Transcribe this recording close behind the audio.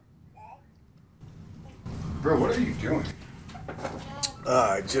Bro, what are you doing?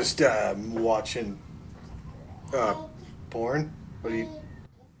 Just watching porn. What do you?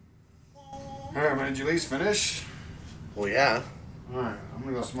 Alright, man, did you at least finish? Well, yeah. Alright, I'm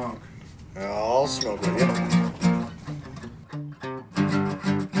gonna go smoke. I'll smoke with you.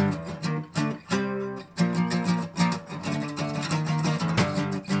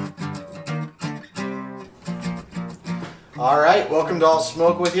 All right, welcome to All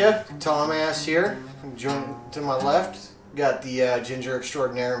Smoke with you. Tom Ass here. Joined to my left, got the ginger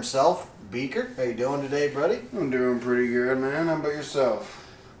extraordinaire himself, Beaker. How you doing today, buddy? I'm doing pretty good, man. How about yourself?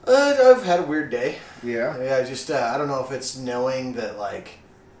 I've had a weird day. Yeah? Yeah, I don't know if it's knowing that, like,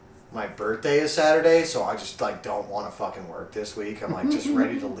 my birthday is Saturday, so I just, like, don't want to fucking work this week. I'm, like, just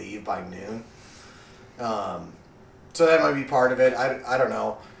ready to leave by noon. So that might be part of it. I don't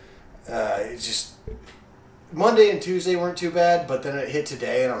know. It's just... Monday and Tuesday weren't too bad, but then it hit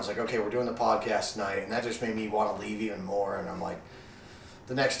today, and I was like, okay, we're doing the podcast tonight, and that just made me want to leave even more, and I'm like,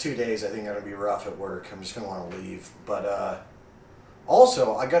 the next 2 days I think are going to be rough at work. I'm just going to want to leave. But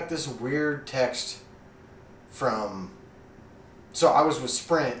also, I got this weird text from... So I was with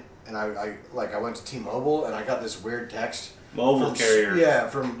Sprint, and I went to T-Mobile, and I got this weird text. Mobile carrier. Yeah,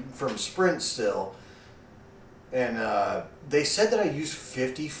 from Sprint still. And they said that I used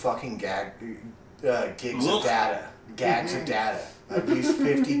 50 fucking gigs of data. Gags of data. I've used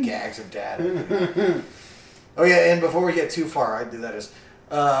 50 gags of data. Oh yeah, and before we get too far, I do that as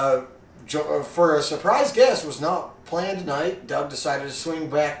for a surprise guest was not planned tonight. Doug decided to swing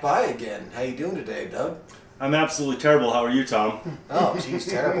back by again. How you doing today, Doug? I'm absolutely terrible. How are you, Tom? Oh, geez,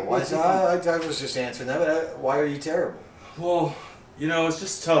 terrible. Why is I was just answering that, but why are you terrible? Well, you know, it's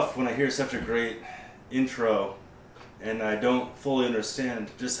just tough when I hear such a great intro and I don't fully understand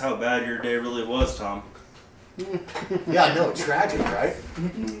just how bad your day really was, Tom. Yeah, I know. Tragic, right?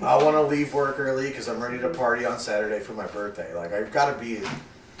 I want to leave work early because I'm ready to party on Saturday for my birthday. Like,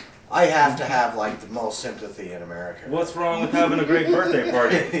 I have to have, like, the most sympathy in America. What's wrong with having a great birthday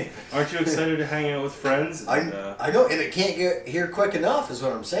party? Aren't you excited to hang out with friends? I know, and it can't get here quick enough is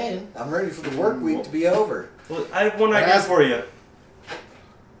what I'm saying. I'm ready for the work week to be over. Well, I have one idea for you.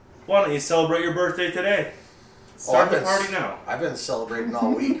 Why don't you celebrate your birthday today? Start the party now. I've been celebrating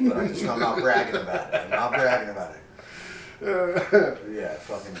all week, but I'm not bragging about it. I'm not bragging about it. Yeah,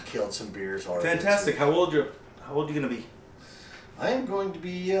 fucking killed some beers already. Fantastic. How old you gonna be? I am going to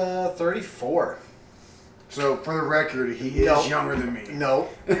be 34. So, for the record, he is younger than me. No.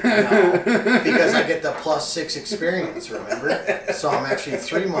 Because I get the +6 experience, remember? So I'm actually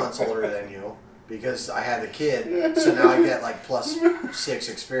 3 months older than you because I had the kid. So now I get like +6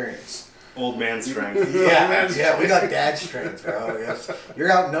 experience. Old man strength. Yeah, we got dad strength, bro. Yes.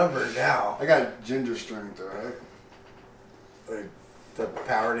 You're outnumbered now. I got ginger strength, alright? The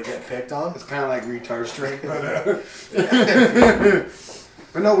power to get picked on? It's kind of like retard strength,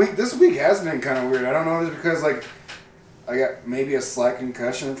 but no, this week has been kind of weird. I don't know if it's because, like, I got maybe a slight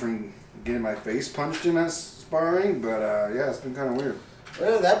concussion from getting my face punched in that sparring, but yeah, it's been kind of weird.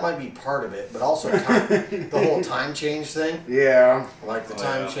 Well, that might be part of it, but also the whole time change thing. Yeah. Like the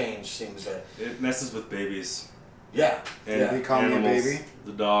time change seems to... It messes with babies. Yeah. And they call me a baby.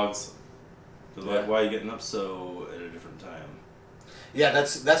 The dogs. Like, why are you getting up so at a different time? Yeah,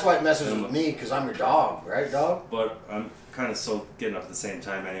 that's why it messes with me, because I'm your dog, right, dog? But I'm kind of still getting up at the same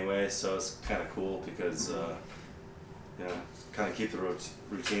time anyway, so it's kind of cool because, you know, kind of keep the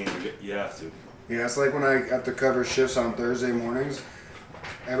routine. You have to. Yeah, it's like when I have to cover shifts on Thursday mornings.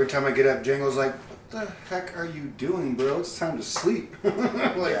 Every time I get up, Jingle's like, what the heck are you doing, bro? It's time to sleep.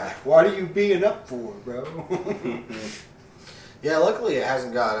 Like, what are you being up for, bro? Yeah, luckily it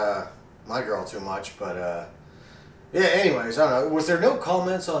hasn't got my girl too much, but yeah, anyways, I don't know. Was there no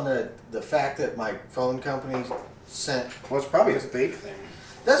comments on the fact that my phone company sent... Well, it's probably a fake thing.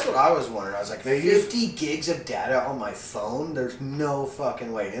 That's what I was wondering. I was like, 50 gigs of data on my phone? There's no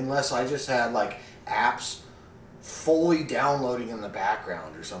fucking way. Unless I just had, like, apps fully downloading in the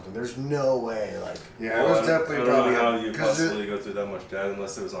background or something. There's no way, like... Yeah, it was definitely I don't know how you possibly go through that much data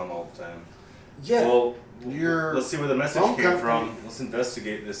unless it was on all the time. Yeah. Well, let's see where the message came from. Let's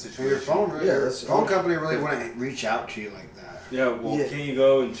investigate this situation. Your phone company really wouldn't reach out to you like that. Yeah, well, can't you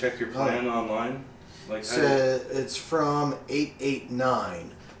go and check your plan online? Like, it's from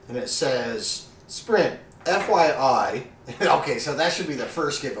 889, and it says, Sprint, FYI. Okay, so that should be the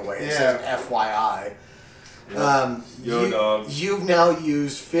first giveaway. It says FYI. You've now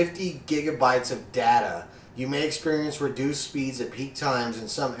used 50 gigabytes of data. You may experience reduced speeds at peak times in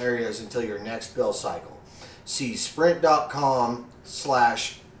some areas until your next bill cycle. See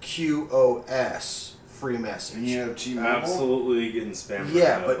sprint.com/QOS free message. And you have T-Mobile? Absolutely getting spammed.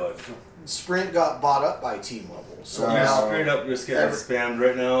 Yeah, right now, but Sprint got bought up by T-Mobile. So you're now straight up just getting spammed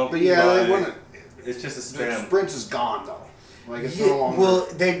right now. But yeah, they wouldn't. It's just a spam. Sprint is gone though. Like it's no longer. Well,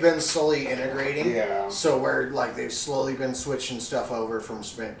 they've been slowly integrating. Yeah. So where like they've slowly been switching stuff over from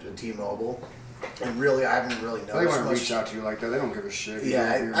Sprint to T-Mobile, and really I haven't really noticed They wouldn't much. reach out to you like that. They don't give a shit.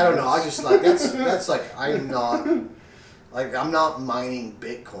 Yeah, I don't know. I just like that's like I'm not mining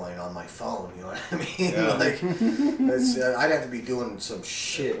Bitcoin on my phone. You know what I mean? Yeah. Like it's, I'd have to be doing some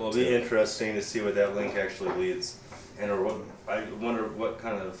shit. Well, it'll be interesting to see what that link actually leads, and or what I wonder what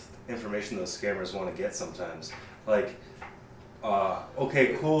kind of information those scammers want to get sometimes. Like,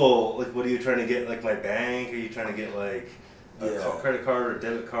 okay, cool. Like, what are you trying to get? Like my bank? Are you trying to get like a credit card or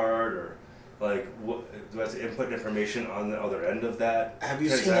debit card or like what? Do I have to input information on the other end of that? Have you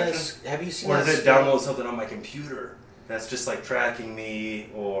seen this? Have you seen? Or does it download something on my computer that's just like tracking me,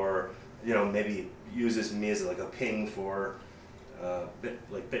 or maybe uses me as like a ping for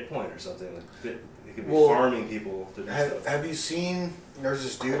like Bitcoin or something? Like it could be farming people to do stuff. Have you seen? There's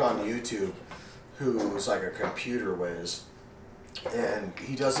this dude on YouTube who's like a computer whiz, and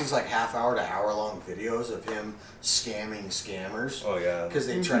he does these like half-hour to hour-long videos of him scamming scammers. Oh yeah, because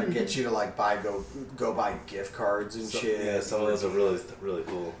they try to get you to like go buy gift cards and shit. Yeah, some of those are really really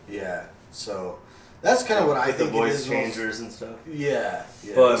cool. Yeah, so that's kind of what I think the voice it is. changers and stuff. Yeah.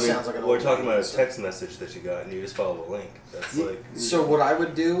 But I mean, sounds like an we're old talking about a stuff. text message that you got, and you just follow the link. That's like. So what I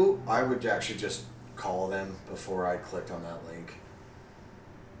would do, I would actually just call them before I clicked on that link.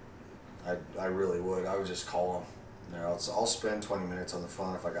 I really would. I would just call them. There, I'll spend 20 minutes on the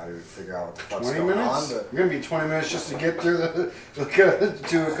phone if I got to figure out what the fuck's 20 going minutes? on. But You're gonna be 20 minutes just to get through to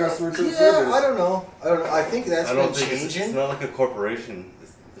a customer service. I don't know. I think that's been changing. It's not like a corporation.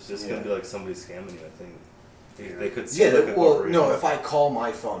 It's just gonna be like somebody scamming you. I think they could. Yeah. Like a Well, corporation. no. If I call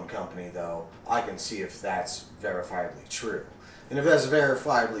my phone company though, I can see if that's verifiably true. And if that's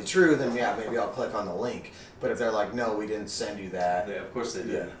verifiably true, then yeah, maybe I'll click on the link. But if they're like, no, we didn't send you that. Yeah, of course they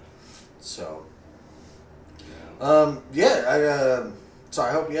did. Yeah. So. Yeah. So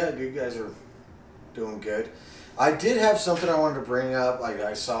I hope you guys are doing good. I did have something I wanted to bring up. Like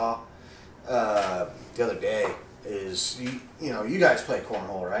I saw the other day is you guys play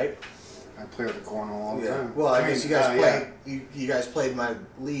cornhole, right? I play with the cornhole all the time. Well, I guess you guys played. Yeah. You guys played my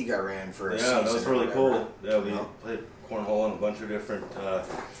league I ran for a season. Yeah, that was really or cool. whatever. Yeah, we played cornhole in a bunch of different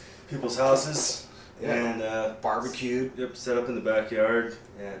people's houses. Yeah. And barbecued. Yep, set up in the backyard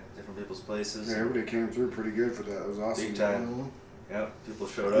at different people's places. Yeah, everybody came through pretty good for that. It was awesome. Big time. Mm-hmm. Yep, people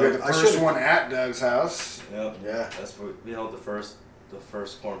showed We had the up. first one at Doug's house. Yep. Yeah. That's where we held the first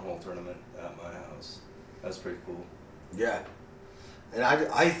cornhole tournament at my house. That's pretty cool. Yeah. And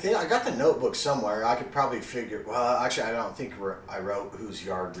I think I got the notebook somewhere. I could probably figure. Well, actually, I don't think I wrote whose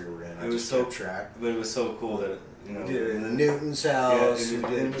yard we were in. I just kept track. But it was so cool that we did it in Newton's house. Yeah, we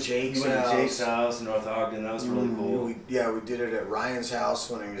did it at Jake's we went house. to Jake's house in North Ogden. That was really cool. We did it at Ryan's house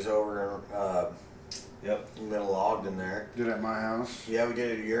when he was over in Middle Ogden there. Did it at my house. Yeah, we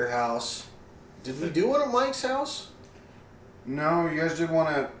did it at your house. Did we do one at Mike's house? No, you guys did one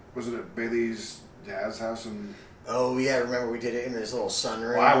at, was it at Bailey's dad's house? Oh yeah, I remember we did it in his little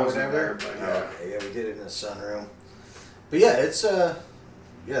sunroom Well, I or wasn't whatever. there, but yeah. Okay, yeah, we did it in the sunroom. But yeah, it's that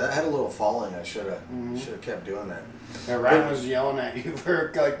had a little following. I should have kept doing that. Yeah, Ryan was yelling at you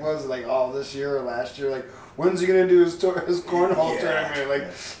for like, what was it, like all this year or last year? Like, when's he gonna do his cornhole tournament?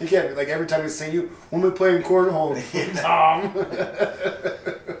 Like, he can't. Like every time we see you, when we playing cornhole, Tom.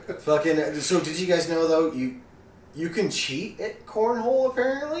 Fucking. So did you guys know though you can cheat at cornhole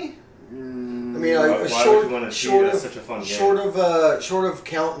apparently? I mean, why would you want to cheat? That's such a fun game. Short of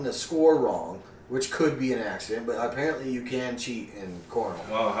counting the score wrong, which could be an accident, but apparently you can cheat in cornhole.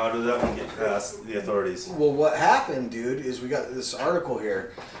 Wow, how did that one get past the authorities? Well, what happened, dude, is we got this article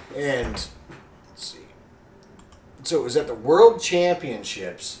here, and let's see. So it was at the World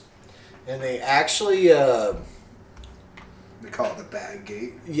Championships, and they actually, they call it the bag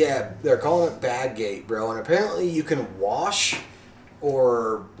gate. yeah, they're calling it bag gate, bro. And apparently you can wash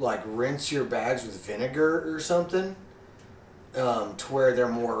or like rinse your bags with vinegar or something, to where they're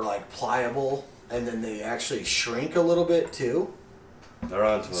more like pliable, and then they actually shrink a little bit too. They're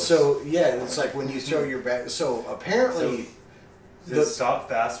on to us. So yeah, it's like when you throw your bag. So apparently, does it stop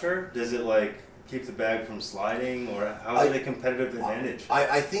faster? Does it like keep the bag from sliding, or how is it a competitive advantage?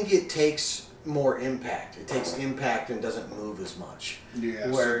 I think it takes more impact. It takes impact and doesn't move as much. Yeah,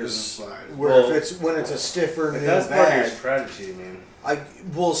 Whereas, so it doesn't slide. when it's a stiffer new That's part of bag. your strategy, man.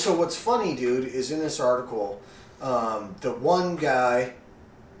 So what's funny, dude, is in this article, the one guy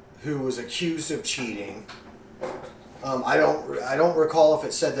who was accused of cheating, I don't recall if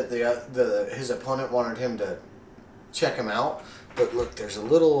it said that his opponent wanted him to check him out. But look, there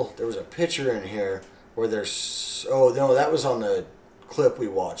was a picture in here where there's. Oh no, that was on the clip we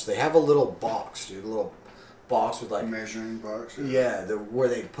watched. They have a little box, dude. A little box with like measuring box. Yeah, where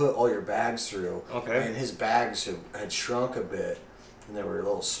they put all your bags through. Okay. And his bags had shrunk a bit, and they were a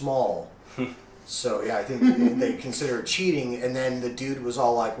little small. So yeah, I think they consider it cheating. And then the dude was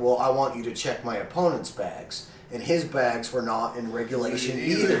all like, "Well, I want you to check my opponent's bags." And his bags were not in regulation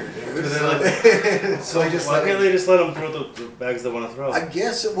either. So why can't they just let them throw the bags they want to throw? I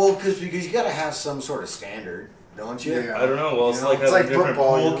guess because you got to have some sort of standard, don't you? Yeah. I don't know. Well, it's like having like a different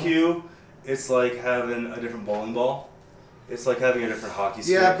football, pool cue. It's like having a different bowling ball. It's like having a different hockey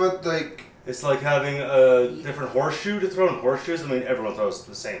stick. Yeah, but like it's like having a different horseshoe to throw in horseshoes. I mean, everyone throws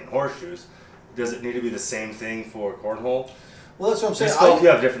the same horseshoes. Does it need to be the same thing for cornhole? Well, that's what I'm saying. Disc golf, you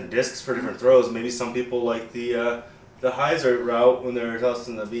have different discs for different throws. Maybe some people like the hyzer route when they're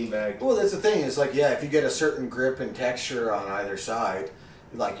tossing the beanbag. Well, that's the thing. Is like, yeah, if you get a certain grip and texture on either side,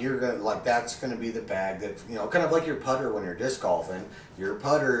 like you're gonna that's gonna be the bag that kind of like your putter when you're disc golfing. Your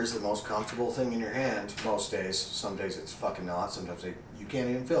putter is the most comfortable thing in your hand most days. Some days it's fucking not. Sometimes you can't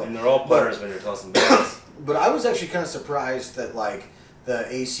even feel it. And they're all putters when you're tossing bags. But I was actually kind of surprised that like the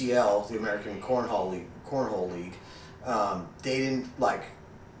ACL, the American Cornhole League, they didn't like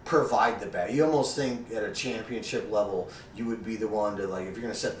provide the bag. You almost think at a championship level you would be the one to like if you're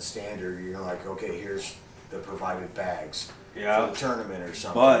gonna set the standard, you're like, okay, here's the provided bags for the tournament or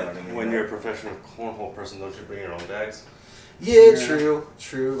something. But you know what I mean? when you're a professional cornhole person, don't you bring your own bags? Yeah,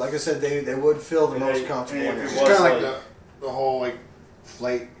 true. Like I said, they would feel the most comfortable in it's your kind of like the whole like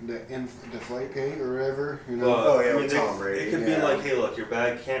deflate gate or whatever. Tom Brady. It could be like, hey, look, your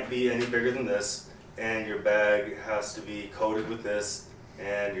bag can't be any bigger than this, and your bag has to be coated with this,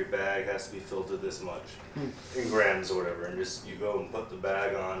 and your bag has to be filled to this much in grams or whatever, and just you go and put the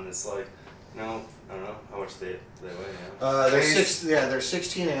bag on. And it's like, no, I don't know how much they weigh. There's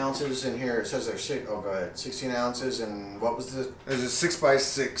 16 ounces in here. It says there's 16 ounces, and what was the? There's a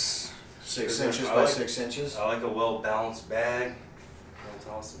 6x6. 6 inches by 6 inches. I like a well balanced bag. That's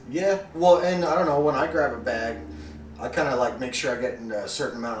awesome. Yeah, well, and I don't know, when I grab a bag, I kind of like make sure I get a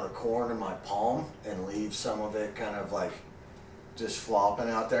certain amount of the corn in my palm and leave some of it kind of like just flopping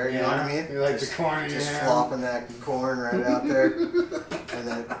out there. You know what I mean? You like the corn in your just hand. flopping that corn right out there, and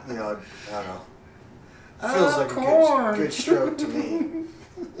then I don't know. Feels like a good stroke to me.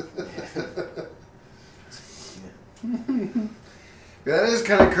 Yeah, that is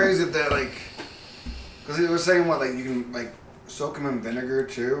kind of crazy that like, because he was saying what you can like soak them in vinegar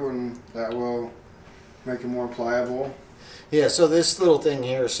too, and that will make them more pliable. Yeah. So this little thing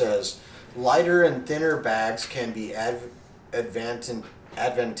here says lighter and thinner bags can be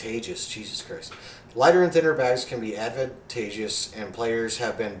advantageous. Jesus Christ. Lighter and thinner bags can be advantageous, and players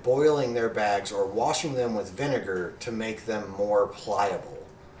have been boiling their bags or washing them with vinegar to make them more pliable.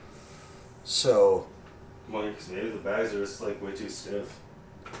 So. Well, because maybe the bags are just like way too stiff.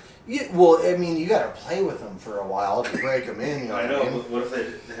 Yeah, well, I mean, you got to play with them for a while to break them in. You know I know. what I mean? But what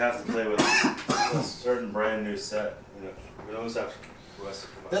if they have to play with a certain brand new set? We always have to.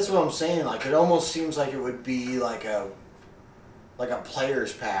 That's what I'm saying. Like, it almost seems like it would be like a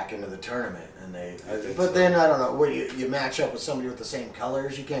player's pack into the tournament, and then I don't know. What you match up with somebody with the same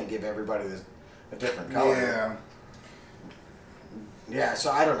colors? You can't give everybody a different color. Yeah. Yeah.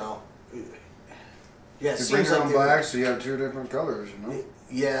 So I don't know. Yeah, it You seems bring your like own black, so you have two different colors,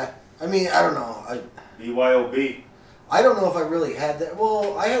 Yeah, I mean, I don't know. BYOB. I don't know if I really had that.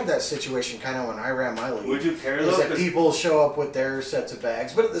 Well, I had that situation kind of when I ran my league. Would you care though? though? That people show up with their sets of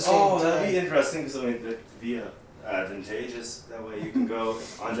bags, but at the same time, that'd be interesting because that'd be advantageous. That way you can go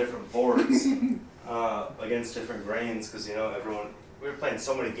on different boards against different grains because we're playing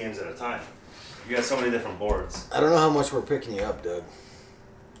so many games at a time. You got so many different boards. I don't know how much we're picking you up, Doug.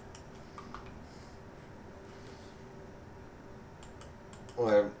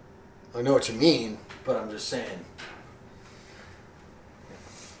 Well, I know what you mean, but I'm just saying.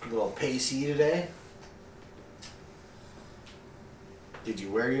 A little pacey today. Did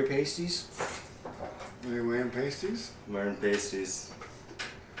you wear your pasties? Are you wearing pasties? I'm wearing pasties.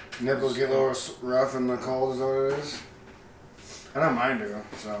 Nipples get a little rough in the cold, is that what it is? I don't mind do,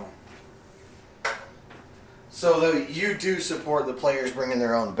 so. So though you do support the players bringing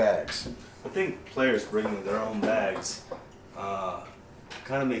their own bags. I think players bringing their own bags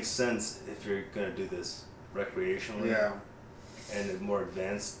kind of makes sense if you're going to do this recreationally. Yeah. And more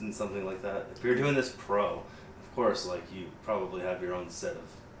advanced than something like that. If you're doing this pro, of course, you probably have your own set of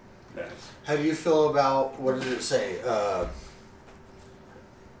bags. How do you feel about, what did it say?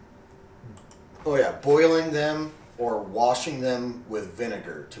 Boiling them or washing them with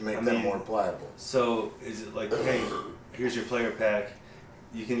vinegar to make them more pliable. So is it like, hey, here's your player pack,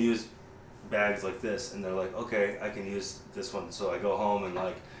 you can use bags like this, and they're like, okay, I can use this one. So I go home and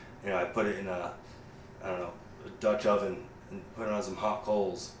like, I put it in a Dutch oven and put it on some hot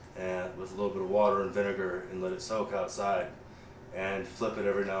coals and with a little bit of water and vinegar and let it soak outside and flip it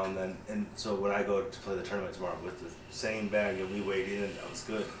every now and then. And so when I go to play the tournament tomorrow with the same bag that we weighed in and that was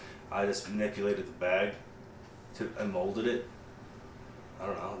good, I just manipulated the bag and molded it. I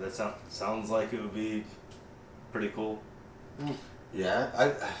don't know. That sounds like it would be pretty cool. Yeah,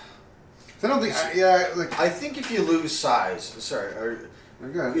 I don't think. I think if you lose size,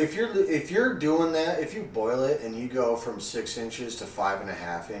 if you're doing that, if you boil it and you go from 6 inches to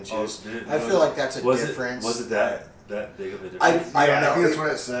 5.5 inches, I feel like that's a difference. Was it that big of a difference? I don't know. I think that's what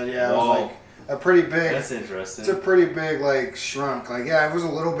it said. Yeah, it was like a pretty big. That's interesting. It's a pretty big like shrunk. Like it was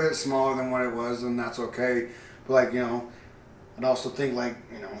a little bit smaller than what it was, and that's okay. But like I'd also think like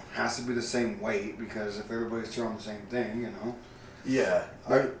has to be the same weight because if everybody's throwing the same thing, Yeah,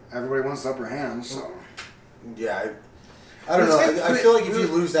 everybody wants the upper hand. So yeah, I don't know. I feel like if you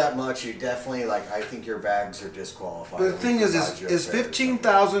lose that much, you definitely I think your bags are disqualified. But the thing is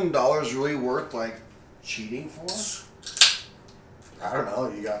 $15,000 really worth like cheating for? I don't know.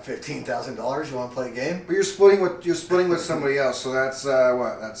 You got $15,000. You want to play a game? But you're splitting with somebody else, so that's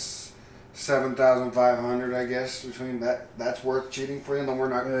That's $7,500, I guess. Between that's worth cheating for you. Then we're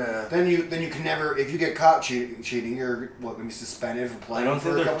not. Yeah. Then you can never. If you get caught cheating, you're going to be suspended for playing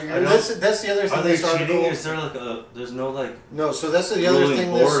for a couple years. That's the other thing. Are they cheating? Is there there's no No, so that's the other thing.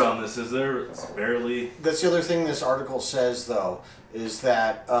 Board on this, is there? It's barely. That's the other thing this article says, though, is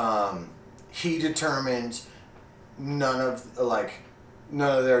that he determined none of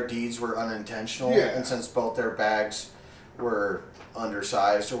their deeds were unintentional, and since both their bags were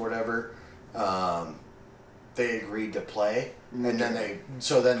undersized or whatever, they agreed to play, and then they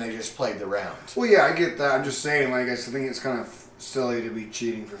just played the round. Well, yeah, I get that. I'm just saying, I think it's kind of silly to be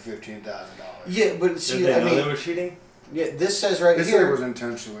cheating for $15,000. Yeah, but see, Did they know they were cheating? Yeah, this says right here. Said it was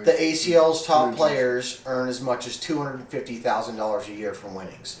intentionally. The ACL's top players earn as much as $250,000 a year from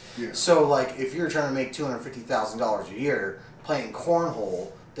winnings. Yeah. So, if you're trying to make $250,000 a year playing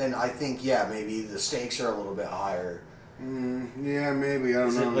cornhole, then I think maybe the stakes are a little bit higher. Yeah, maybe. I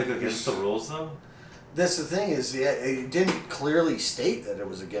don't know. Is it against the rules though? That's the thing is, it didn't clearly state that it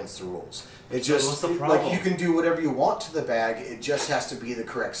was against the rules. It So just what's the problem? you can do whatever you want to the bag. It just has to be the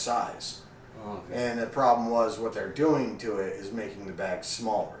correct size. Oh, okay. And the problem was what they're doing to it is making the bag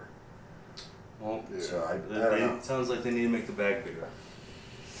smaller. Well, so I don't know. It sounds like they need to make the bag bigger.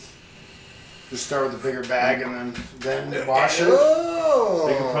 Just start with the bigger bag and then wash it. Oh,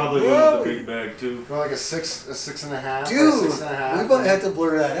 They could probably go with the big bag too. Go like a 6.5. Dude, 6.5. we might have to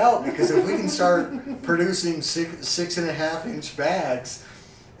blur that out because if we can start producing 6.5 inch bags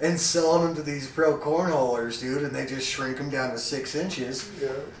and selling them to these pro cornholers, dude, and they just shrink them down to 6 inches. Yeah.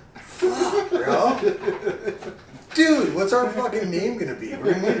 Fuck, bro. Dude, what's our fucking name gonna be?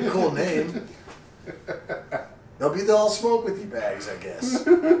 We're gonna need a cool name. They'll be the all smoke with you bags, I guess.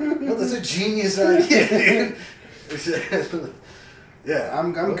 No, that's a genius idea, dude. Yeah.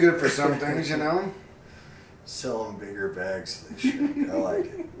 I'm good for some things, Sell them bigger bags. They shrink. I like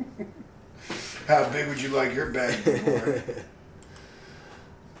it. How big would you like your bag to be?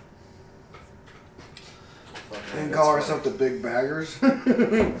 And call ourselves the Big Baggers.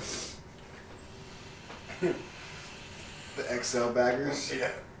 The XL Baggers.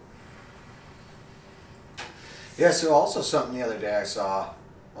 Yeah. Yeah, so also something the other day I saw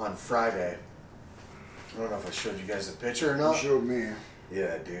on Friday. I don't know if I showed you guys the picture or not. You showed me.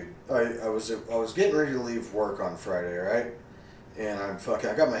 Yeah, dude. I was getting ready to leave work on Friday, right? And I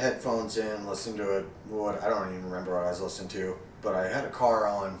got my headphones in, listened to it. I don't even remember what I was listening to, but I had a car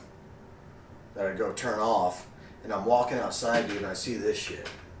on that I'd go turn off, and I'm walking outside, dude, and I see this shit.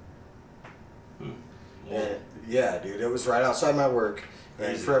 And yeah, dude, it was right outside my work.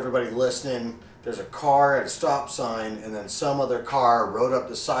 And for everybody listening, there's a car at a stop sign, and then some other car rode up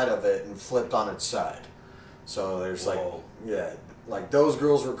the side of it and flipped on its side. So there's those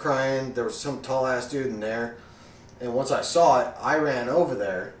girls were crying. There was some tall ass dude in there, and once I saw it, I ran over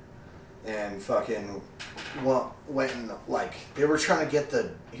there, and fucking went and they were trying to get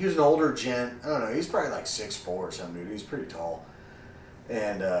he was an older gent. I don't know. He's probably 6'4" or something, dude. He's pretty tall,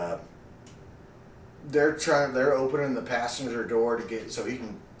 and they're opening the passenger door to get so he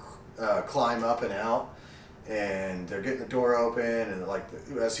can climb up and out, and they're getting the door open, and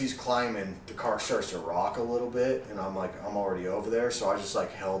as he's climbing, the car starts to rock a little bit, and I'm already over there, so I just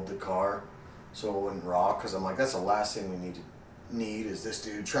held the car so it wouldn't rock, because I'm that's the last thing we need is this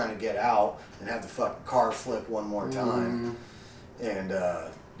dude trying to get out and have the fucking car flip one more time. And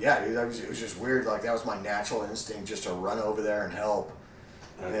yeah, dude, it was just weird. Like, that was my natural instinct, just to run over there and help.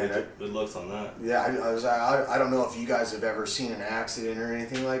 Good looks on that. Yeah, I don't know if you guys have ever seen an accident or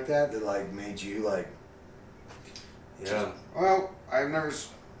anything like that like made you like. Yeah. Well, I've never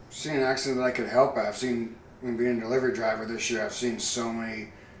seen an accident that I could help. I've seen, when being a delivery driver this year, I've seen so many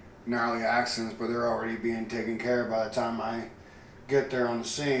gnarly accidents, but they're already being taken care of by the time I get there on the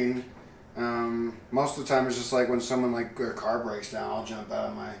scene. Most of the time it's just like when someone, like, their car breaks down, I'll jump out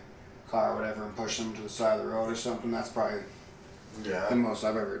of my car or whatever and push them to the side of the road or something. That's probably the most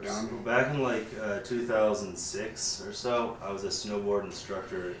I've ever done. So back in like 2006 or so, I was a snowboard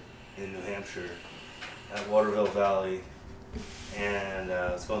instructor in New Hampshire at Waterville Valley, and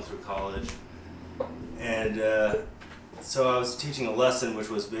I was going through college, and so I was teaching a lesson which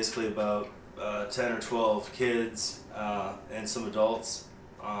was basically about 10 or 12 kids and some adults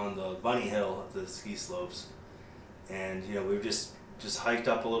on the bunny hill of the ski slopes. And we just hiked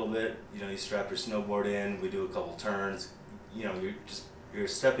up a little bit. You strap your snowboard in, we do a couple turns. Your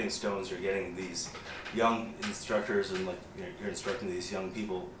stepping stones are getting these young instructors, and like you're instructing these young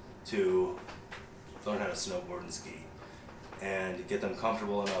people to learn how to snowboard and ski and get them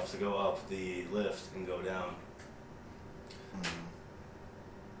comfortable enough to go up the lift and go down.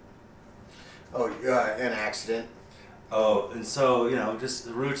 Oh, an accident. Oh, and so, just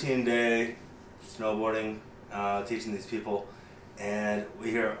a routine day, snowboarding, teaching these people, and we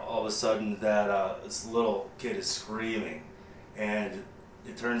hear all of a sudden that this little kid is screaming, and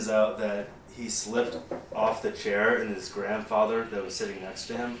it turns out that he slipped off the chair, and his grandfather that was sitting next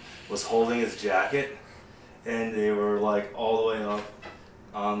to him was holding his jacket, and they were like all the way up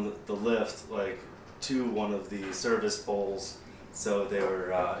on the lift, like to one of the service poles, so they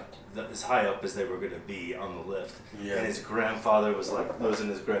were as high up as they were going to be on the lift. Yeah. And his grandfather was like losing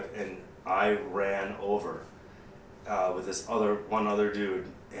his grip, and I ran over with this one other dude,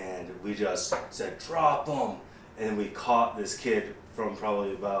 and we just said, "Drop him!" And we caught this kid from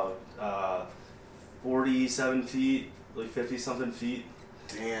probably about 47 feet, like 50 something feet.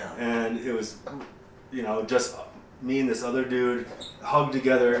 Damn. And it was, just me and this other dude hugged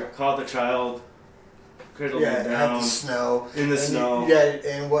together, caught the child, cradled him down in the snow.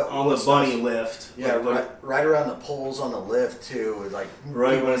 And what on the bunny lift? Yeah, right around the poles on the lift too, like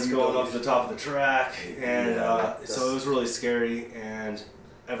right when it's going up to the top of the track, and so it was really scary, and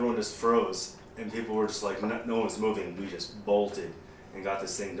everyone just froze, and people were just like, no one's moving. We just bolted and got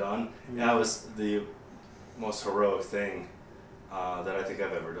this thing done. And that was the most heroic thing that I think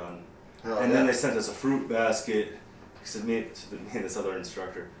I've ever done. Then they sent us a fruit basket. Me and this other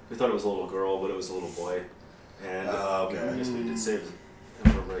instructor. We thought it was a little girl, but it was a little boy. And I guess we did save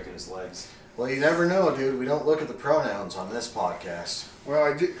him from breaking his legs. Well, you never know, dude. We don't look at the pronouns on this podcast. Well,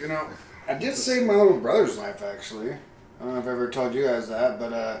 I did save my little brother's life, actually. I don't know if I ever told you guys that,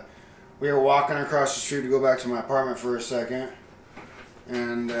 but we were walking across the street to go back to my apartment for a second.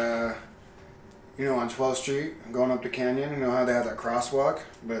 And, on 12th Street, going up the canyon, how they have that crosswalk,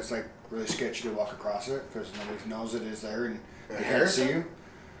 but it's like really sketchy to walk across it because nobody knows it is there and they can't see you.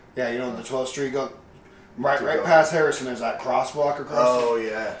 Yeah, the 12th Street, go right past Harrison, there's that crosswalk across. Oh,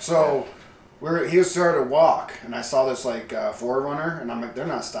 yeah. So he started to walk, and I saw this like Ford runner, and I'm like, they're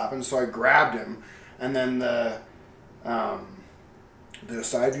not stopping. So I grabbed him, and then the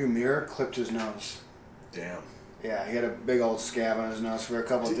side view mirror clipped his nose. Damn. Yeah, he had a big old scab on his nose for a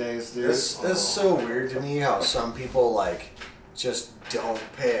couple of days, dude. It's so weird to me how some people just don't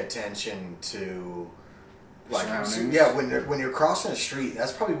pay attention to when you're crossing a street.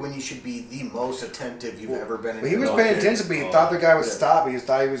 That's probably when you should be the most attentive you've ever been. He was paying attention, but he thought the guy would stop. He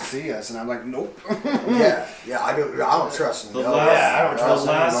thought he would see us, and I'm like, nope. I don't trust him. The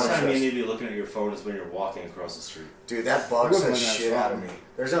last time you need to be looking at your phone is when you're walking across the street. Dude, that bugs the shit out of me.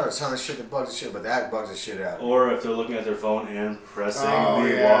 There's not a ton of shit that bugs the shit, but that bugs the shit out of me. Or if they're looking at their phone and pressing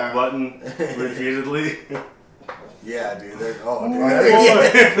the walk button repeatedly. Yeah, dude.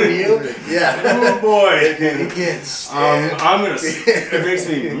 For you? Yeah. Oh boy. It gets. It makes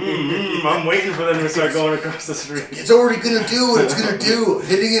me. I'm waiting for them to start going across the street. It's already gonna do what it's gonna do.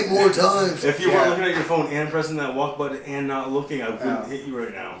 Hitting it more times. If you weren't looking at your phone and pressing that walk button and not looking, I wouldn't hit you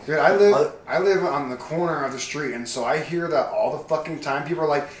right now. Dude, I live on the corner of the street, and so I hear that all the fucking time. People are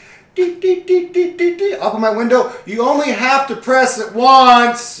like, dee, dee, dee, dee, dee, dee, up in my window. You only have to press it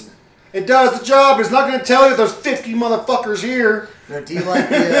once. It does the job. It's not going to tell you there's 50 motherfuckers here. Now, do you like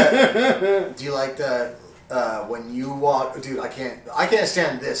the when you walk? Dude, I can't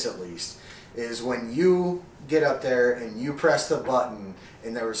stand this. At least is when you get up there and you press the button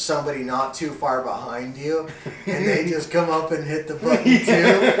and there was somebody not too far behind you, and they just come up and hit the button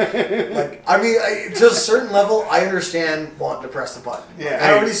too. Like, I mean, to a certain level, I understand wanting to press the button. Yeah, like,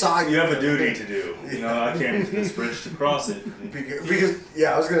 I already saw you have a duty to do. You know, I came to this bridge to cross it. Because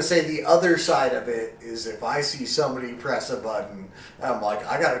I was gonna say the other side of it is if I see somebody press a button, I'm like,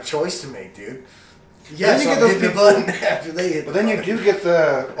 I got a choice to make, dude. Yes, you get I'll those hit the people, button after they hit. But then you do get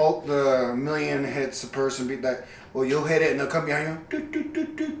the million hits a person beat that. Well, you'll hit it and they'll come behind you. Doo, doo, doo,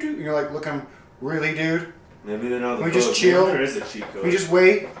 doo, doo, and you're like, looking, really, dude? Maybe they know the we code. just chill. Maybe there is a cheat code. We just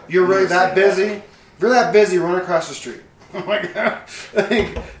wait. You're really that busy. If you're that busy, run across the street. Oh my god!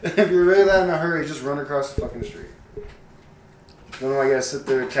 If you're really that in a hurry, just run across the fucking street. Don't know why you gotta sit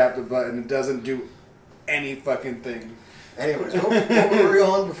there and tap the button. It doesn't do any fucking thing. Anyways, what were we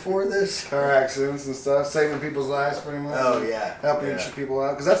on before this? Car accidents and stuff, saving people's lives, pretty much. Oh yeah, helping people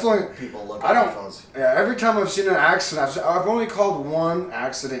out because that's the only people look at their phones. Yeah, every time I've seen an accident, I've only called one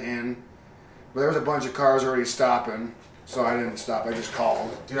accident in, but there was a bunch of cars already stopping, so I didn't stop. I just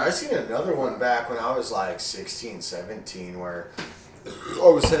called. Dude, I seen another one back when I was like 16, 17, where I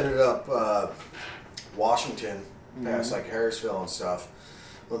was headed up Washington, past like Harrisville and stuff,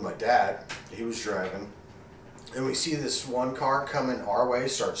 with my dad. He was driving. And we see this one car coming our way,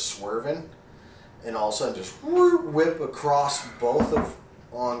 start swerving, and all of a sudden just whip across both of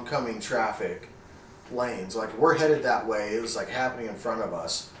oncoming traffic lanes. Like, we're headed that way. It was like happening in front of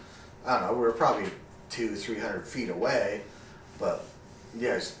us. I don't know, we were probably 200-300 feet away, but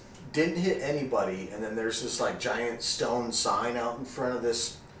yes, didn't hit anybody. And then there's this like giant stone sign out in front of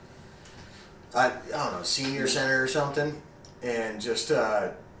this, I don't know, senior center or something, and just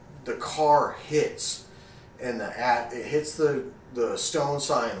the car hits. And it hits the stone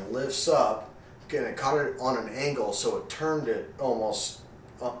sign, lifts up, and it caught it on an angle, so it turned it almost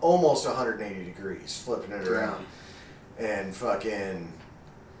 180 degrees, flipping it around. And fucking,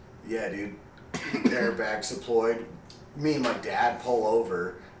 yeah, dude, airbags deployed. Me and my dad pull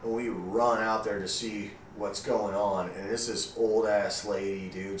over, and we run out there to see what's going on. And it's this old ass lady,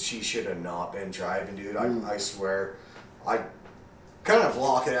 dude. She should have not been driving, dude. I swear. I kind of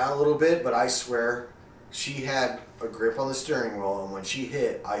block it out a little bit, but I swear. She had a grip on the steering wheel, and when she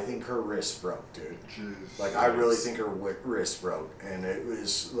hit, I think her wrist broke, dude. Jeez. Like, I really think her wrist broke, and it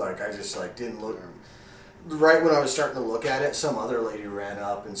was like, I just like didn't look. Right when I was starting to look at it, some other lady ran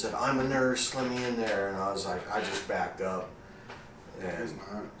up and said, "I'm a nurse, let me in there," and I was like, I just backed up. And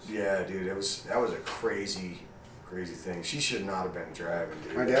yeah, dude, that was a crazy thing. She should not have been driving,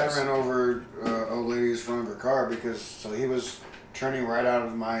 dude. My dad ran over old lady's front of her car because he was turning right out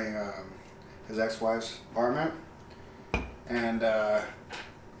of my. His ex-wife's apartment, and had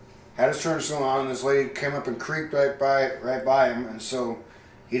his turn still on. And this lady came up and creeped right by him, and so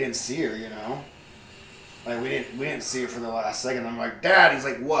he didn't see her. You know, like we didn't see her for the last second. I'm like, Dad. He's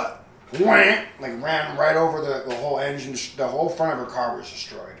like, what? Like ran right over the whole engine. The whole front of her car was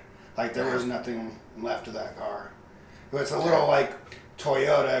destroyed. Like there was nothing left of that car. But it's a little like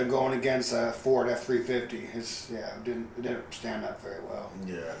Toyota going against a Ford F-350. It didn't stand up very well.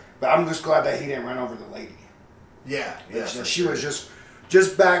 Yeah. But I'm just glad that he didn't run over the lady. Yeah. She was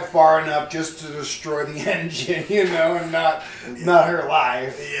just back far enough just to destroy the engine, you know, and not her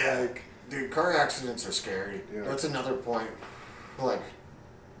life. Yeah. Like, dude, car accidents are scary. Yeah. That's another point, like,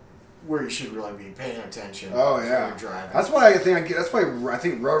 where you should really be paying attention. Oh yeah. When you're driving. That's why I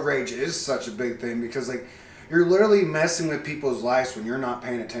think road rage is such a big thing because like. You're literally messing with people's lives when you're not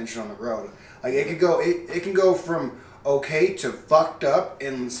paying attention on the road. Like it can go from okay to fucked up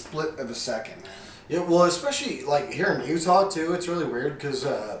in the split of a second. Yeah, well, especially like here in Utah too. It's really weird because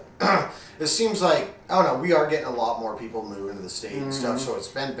it seems like I don't know. We are getting a lot more people moving to the state and stuff, so it's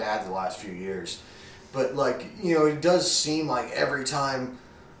been bad the last few years. But like it does seem like every time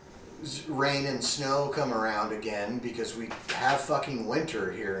rain and snow come around again because we have fucking winter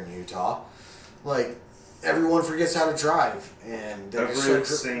here in Utah, like. Everyone forgets how to drive, and every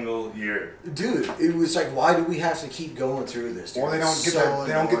single year, dude. It was like, why do we have to keep going through this? Dude? Or they don't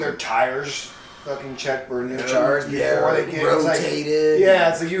get their tires fucking checked for new tires before they get rotated.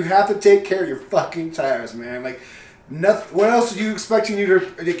 It's like you have to take care of your fucking tires, man. Like, nothing. What else are you expecting you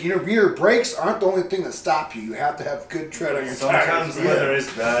to? Your brakes aren't the only thing that stop you. You have to have good tread on your tires. Sometimes the weather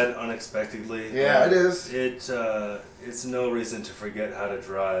is bad unexpectedly. Yeah, it is. It's no reason to forget how to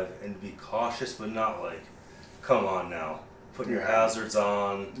drive and be cautious, but not like, come on now, putting your hazards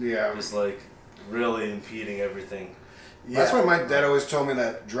on. Yeah. Just like really impeding everything. Yeah. That's why my dad always told me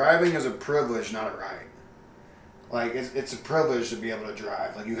that driving is a privilege, not a right. Like it's a privilege to be able to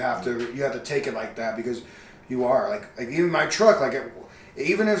drive. Like you have to take it like that because you are like even my truck. Like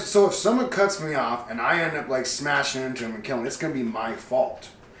even if someone cuts me off and I end up like smashing into him and killing, it's gonna be my fault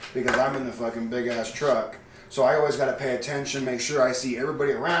because I'm in the fucking big ass truck. So I always gotta pay attention, make sure I see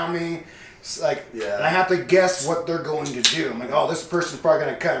everybody around me. And I have to guess what they're going to do. I'm like, oh, this person's probably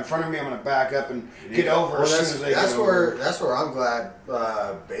gonna cut in front of me. I'm gonna back up and get over as soon as they get over. That's where I'm glad.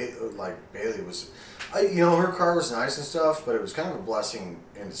 Bailey was, her car was nice and stuff, but it was kind of a blessing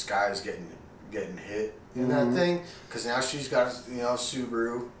in disguise getting hit in that thing, because now she's got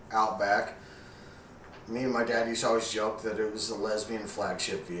Subaru Outback. Me and my dad used to always joke that it was the lesbian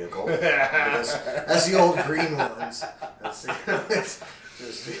flagship vehicle. That's the old green ones.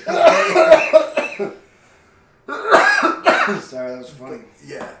 Sorry, that was funny.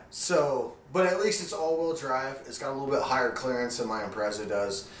 But at least it's all-wheel drive. It's got a little bit higher clearance than my Impreza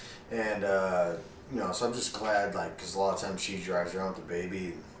does, and so I'm just glad, because a lot of times she drives around with the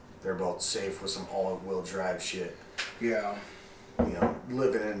baby, and they're both safe with some all-wheel drive shit. Yeah.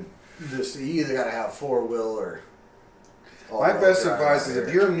 Living in this, you either got to have four-wheel or. My best advice is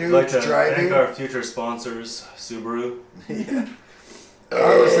if you're new to driving. Thank our future sponsors, Subaru. Yeah.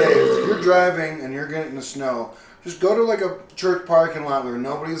 I would say if you're driving and you're getting in the snow, just go to like a church parking lot where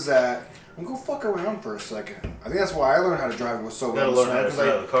nobody's at and go fuck around for a second. I think that's why I learned how to drive with so well. You gotta learn how to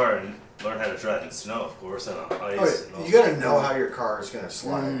drive the car and learn how to drive in snow, of course, and on ice. You gotta know how your car is gonna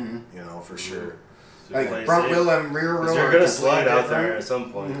slide, for sure. Like front wheel and rear wheel. You're gonna slide out there at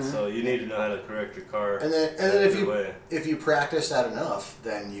some point, so you need to know how to correct your car. And then if you practice that enough,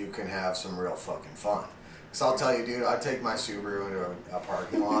 then you can have some real fucking fun. So I'll tell you, dude, I take my Subaru into a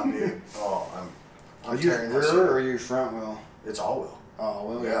parking lot, dude. Oh, I'm tearing rear or are you front wheel? It's all wheel. Oh,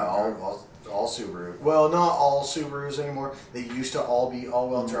 well, yeah, all Subaru. Well, not all Subarus anymore. They used to all be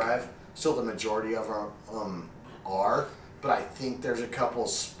all-wheel drive. Still, the majority of them are. But I think there's a couple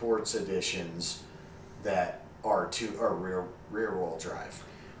sports editions that are rear-wheel drive.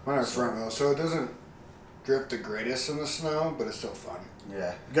 Mine are front wheel, so it doesn't drift the greatest in the snow, but it's still fun.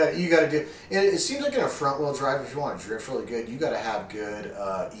 Yeah, you got to do. And it seems like in a front wheel drive, if you want to drift really good, you got to have good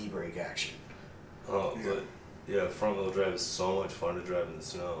e-brake action. Oh, but yeah, front wheel drive is so much fun to drive in the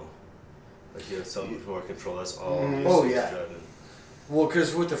snow. Like you have so much more control. That's all. Driving. Well,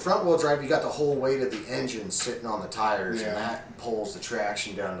 because with the front wheel drive, you got the whole weight of the engine sitting on the tires, and that pulls the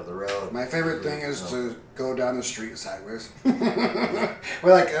traction down to the road. My favorite thing is to go down the street sideways.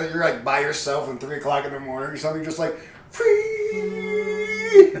 Where you're like by yourself at 3 o'clock in the morning or something, just like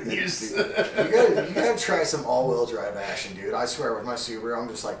you gotta try some all-wheel drive action, dude. I swear, with my Subaru, I'm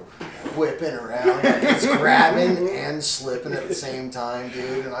just like whipping around, it's grabbing and slipping at the same time,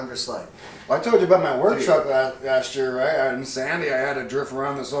 dude. And I'm just like, well, I told you about my work truck last year, right? In Sandy, I had to drift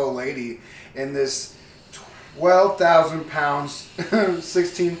around this old lady in this 12,000 pounds,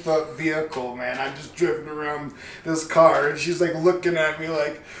 16-foot vehicle, man. I'm just drifting around this car, and she's like looking at me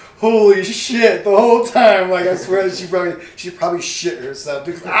like, holy shit, the whole time. Like, I swear she probably shit herself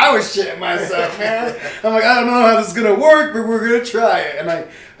because I was shitting myself, man. I'm like, I don't know how this is going to work, but we're going to try it. And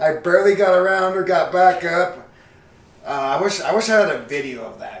I barely got around or got back up. I wish I had a video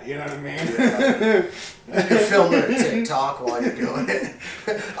of that, you know what I mean? Yeah. You're filming a TikTok while you're doing it.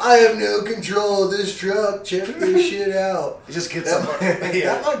 I have no control of this truck. Check this shit out. It just gets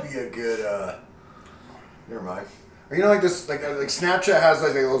that might be a good, never mind. You know, like this, like Snapchat has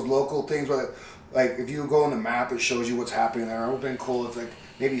like those local things where, like, if you go on the map, it shows you what's happening there. It would have been cool if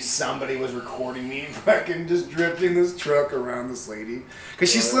maybe somebody was recording me fucking just drifting this truck around this lady because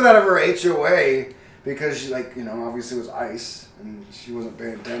she slid out of her HOA because she obviously it was ice and she wasn't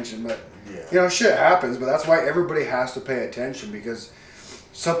paying attention. But shit happens. But that's why everybody has to pay attention because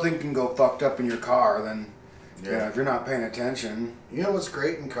something can go fucked up in your car. Then if you're not paying attention, you know what's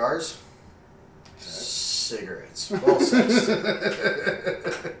great in cars? Cigarettes. Well, sex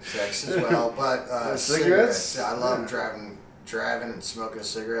as well, but cigarettes. I love driving and smoking a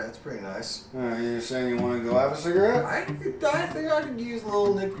cigarette. That's pretty nice. You're saying you want to go have a cigarette? I think I could use a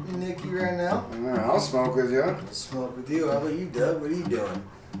little Nicky right now. I'll smoke with you. I'll smoke with you. How about you, Doug? What are you doing?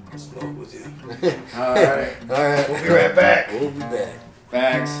 I'll smoke with you. All right. We'll be right back. We'll be back.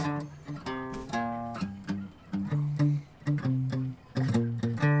 Facts.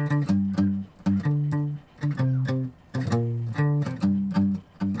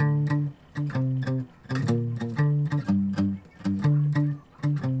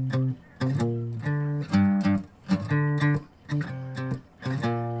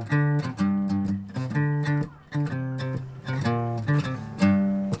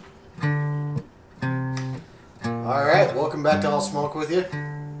 Back to I'll Smoke With You.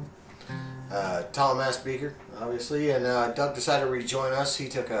 Tom asked Beaker, obviously, and Doug decided to rejoin us. He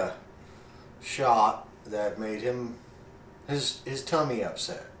took a shot that made him his tummy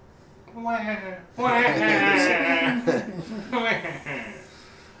upset. But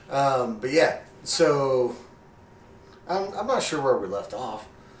yeah, so I'm not sure where we left off,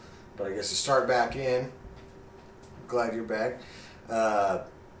 but I guess to start back in. Glad you're back. I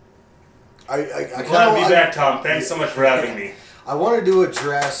glad to be back, Tom. Thanks so much for having me. I wanted to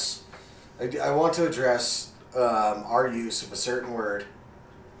address. I want to address our use of a certain word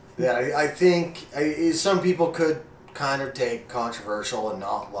that I think some people could kind of take controversial and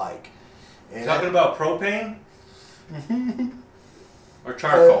not like. And talking about propane? Or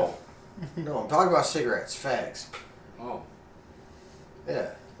charcoal? No, I'm talking about cigarettes, fags. Oh. Yeah.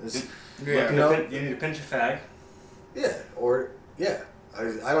 You need to pinch a fag. Yeah, or yeah. I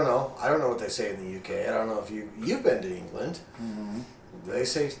don't know. I don't know what they say in the UK. I don't know if you've been to England. Mm-hmm.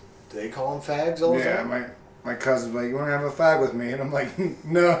 Do they call them fags all the time? Yeah, my cousin's like, you want to have a fag with me? And I'm like,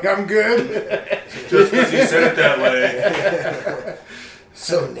 no, I'm good. Just because you said it that way.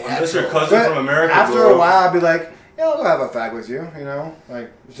 So natural. Unless your cousin from America. After a while, I'll be like, yeah, I'll go have a fag with you. You know,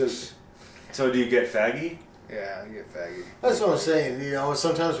 like it's just. So do you get faggy? Yeah, you get faggy. That's what I'm saying. You know,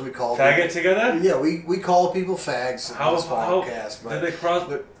 sometimes we call faggot together. Yeah, we call people fags on this podcast. Did they cross?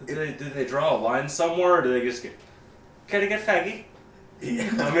 Did they draw a line somewhere, or did they just get? Can I get faggy? Yeah.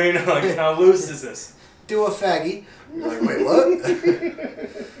 I mean, like, how loose is this? Do a faggy. You're like, wait, what?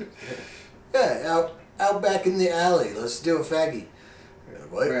 Yeah, out back in the alley. Let's do a faggy.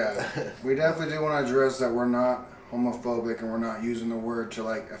 Like, what? Yeah, we definitely do want to address that we're not homophobic and we're not using the word to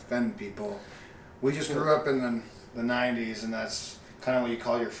like offend people. We just grew up in the 90s, and that's kind of what you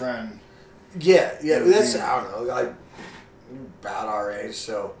call your friend. Yeah. That's, I don't know, about our age,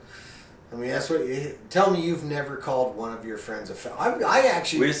 so... I mean, that's what... Tell me you've never called one of your friends a fag. I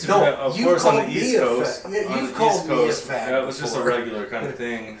actually... We used to do that, of course, on the East Coast. You've called me a fag That was just a regular kind of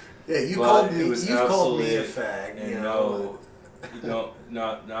thing. Yeah, you've called me a fag. And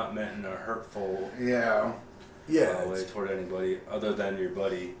not meant in a hurtful way toward anybody other than your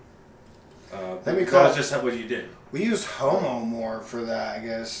buddy. That's just what you did. We used homo more for that, I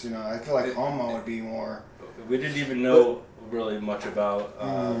guess. You know, I feel like homo would be more. We didn't even know really much about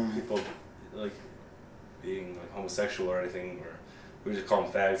people like being like homosexual or anything. Or we just call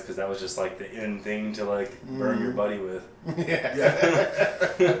them fags because that was just like the in thing to like burn your buddy with.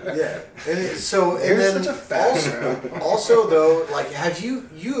 Yeah. And such a fag. Also, though, like, you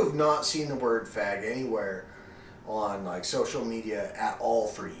have not seen the word fag anywhere on like social media at all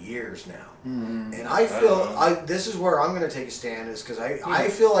for years now. Mm-hmm. And I feel this is where I'm going to take a stand, is because I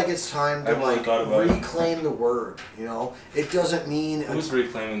feel like it's time to like reclaim the word. You know, it doesn't mean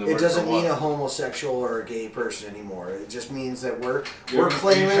reclaiming the word. It doesn't mean a homosexual or a gay person anymore. It just means that we're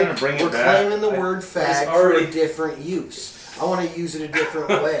claiming the word fag for a different use. I want to use it a different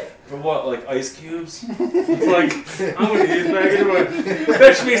way. For what, like ice cubes? Like, I'm going to use fags.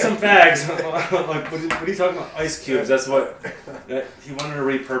 Fetch me some fags. Like, what are you talking about? Ice cubes. That's what... he wanted to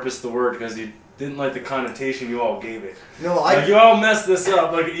repurpose the word because he didn't like the connotation you all gave it. No, like, you all messed this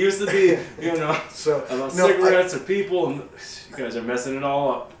up. Like, it used to be, about cigarettes or people, and you guys are messing it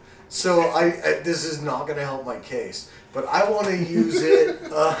all up. So, this is not going to help my case. But I want to use it.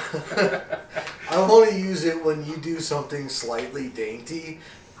 I want to use it when you do something slightly dainty.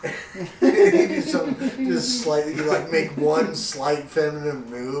 You do something just slightly. You like make one slight feminine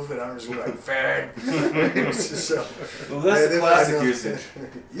move, and I'm just like fag. Well, that's the classic usage.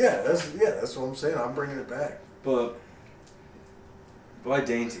 Yeah, that's what I'm saying. I'm bringing it back. But why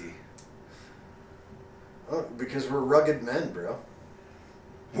dainty? Oh, because we're rugged men, bro.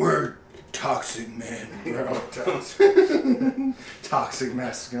 We're toxic men, bro. Toxic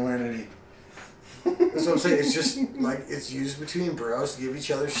masculinity. That's what I'm saying. It's just like it's used between bros to give each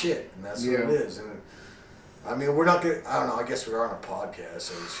other shit, and that's what it is. And I mean, we're not gonna. I don't know. I guess we're on a podcast,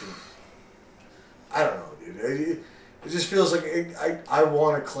 so we should. I don't know, dude. It just feels like I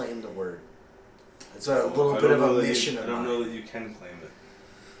want to claim the word. It's a little bit of a mission. I don't know that you can claim it.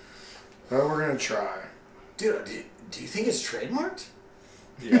 But we're gonna try. Dude, do you think it's trademarked?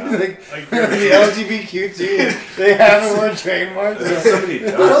 Yeah. Like the LGBTQ too. They have one trademark. Somebody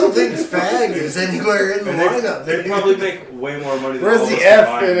does. I don't think fag is anywhere in the lineup. They probably make way more money than Where's the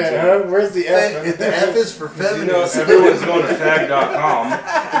F in it, huh? Where's the F in it? The F is for feminist. Everyone's going to fag.com.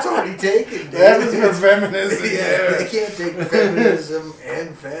 It's already taken, dude. The F is for feminism. Yeah, they can't take feminism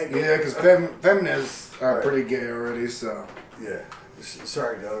and fag. Yeah, because feminists are pretty gay already, so. Yeah.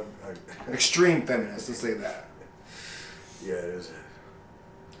 Sorry, Doug. Extreme feminists, let's say that. Yeah, it is.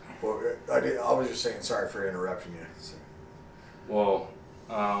 Well, I was just saying, sorry for interrupting you. So. Well,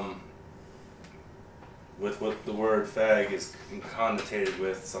 with what the word fag is connotated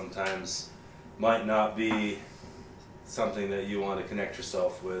with sometimes might not be something that you want to connect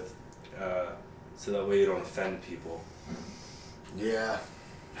yourself with, so that way you don't offend people. Yeah.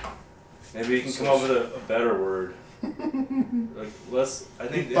 Maybe you can come up with a better word. Like less. I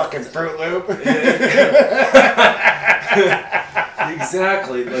think fucking Fruit Loop.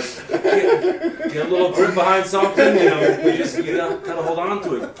 Exactly. Like get a little grip behind something. You know, you gotta hold on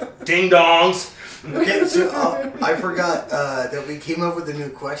to it. Ding dongs. Okay, so I forgot that we came up with a new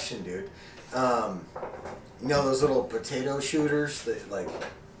question, dude. You know those little potato shooters that like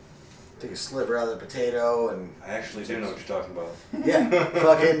take a sliver out of the potato and. I actually do know what you're talking about. Yeah,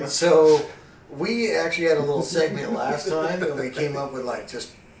 fucking. So we actually had a little segment last time, and we came up with like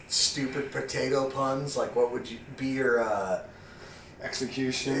just stupid potato puns. Like, what would be your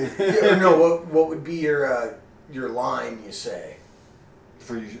execution? Or no, what would be your line you say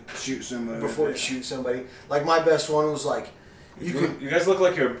before you shoot somebody? Before you shoot somebody, like my best one was like. You guys look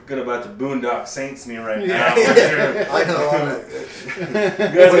like you're good about to Boondock Saints me right now. Yeah. I know. You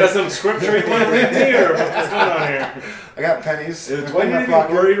guys got some scripture you want to read me, or what's going on here? I got pennies. Do I need to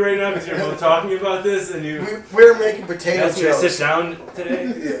be worried right now because you're both talking about this and you? We're making potato jokes. jokes. Sit down today.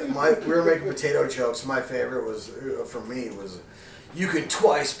 Yeah, we were making potato jokes. My favorite was for me was, you can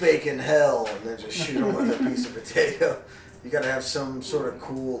twice bake in hell, and then just shoot them with a piece of potato. You got to have some sort of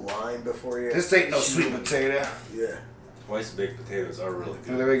cool line before you. This ain't no sweet potato. Yeah. Twice baked potatoes are really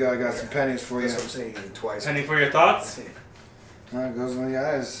good. Oh, there we go. I got some pennies for you. That's what I'm saying. Twice. Penny for your thoughts? It goes in the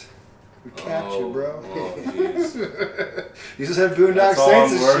eyes. We capture, bro. Oh, jeez. You just had Boondock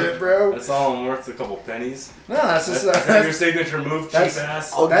Saints and shit, bro. That's all I'm worth, a couple pennies. No, that's just that's your signature move, cheap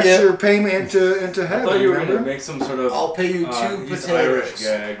ass. That's your payment into heaven. I thought you were going to make some sort of. I'll pay you 2 potatoes. Irish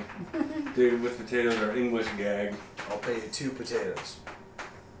gag. Dude, with potatoes or English gag. I'll pay you 2 potatoes.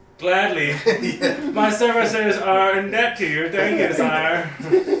 Gladly. Yeah. My services are in debt to you. Thank you, sire.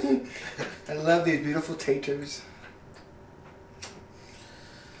 I love these beautiful taters.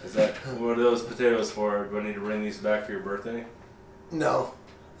 What are those potatoes for? Do I need to bring these back for your birthday? No.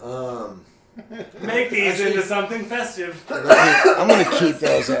 Make these into something festive. I'm going to keep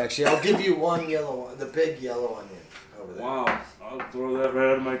those, actually. I'll give you one yellow one, the big yellow onion over there. Wow. I'll throw that right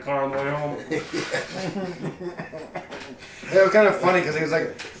out of my car on the way home. It was kind of funny because he was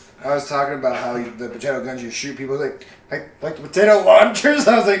like, I was talking about how the potato guns you shoot people like the potato launchers.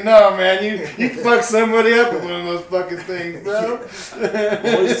 I was like, no man, you fuck somebody up with one of those fucking things, bro. I've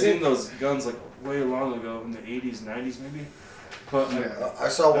always seen those guns like way long ago in the 80s, 90s maybe. But I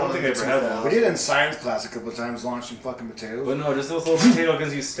saw one. I don't think I ever had one. We did in science class a couple of times, launch some fucking potatoes. But no, just those little potato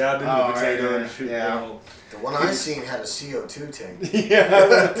guns you stab into the potato and shoot. Yeah. The one I seen had a CO2 tank.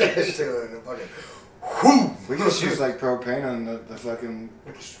 Yeah. Attached to it and a fucking. Whoo! We just use like propane on the fucking.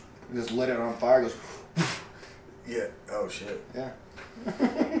 Just lit it on fire. It goes. Yeah. Oh shit. Yeah.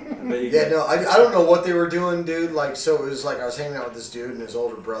 Yeah. No, I don't know what they were doing, dude. Like, so it was like I was hanging out with this dude and his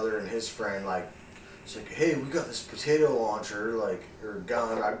older brother and his friend. Like, it's like, hey, we got this potato launcher, like, or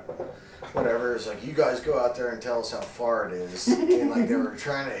gun, whatever. It's like, you guys go out there and tell us how far it is. And like they were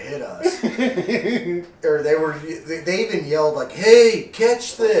trying to hit us, or they even yelled like, hey,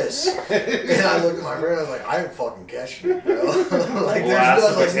 catch this. And I looked at my friend, I was like, I ain't fucking catching it, bro. Like,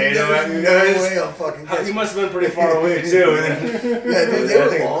 there's no way I'm fucking catching it. You must have been pretty far away too. Yeah, dude,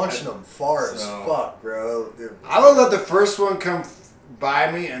 they were launching them far as fuck, bro. Dude. I would let the first one come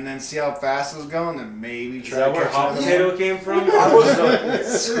by me and then see how fast it was going, and maybe try. Is that where hot potato came from? I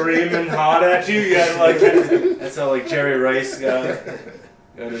was screaming hot at you. You had like that's how like Jerry Rice got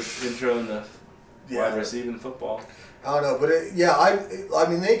his intro in the wide receiving football. I don't know, but I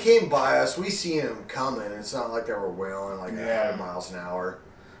mean they came by us. We seen them coming. It's not like they were wailing like 100 miles an hour,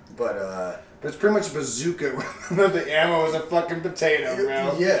 but it's pretty much a bazooka. The ammo was a fucking potato,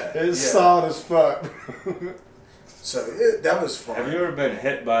 bro. Yeah, it's solid as fuck. So that was fun. Have you ever been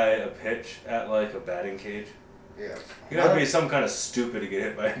hit by a pitch at like a batting cage? Yeah. You gotta be some kind of stupid to get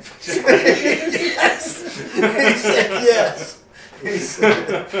hit by a pitch. Yes. He said yes. He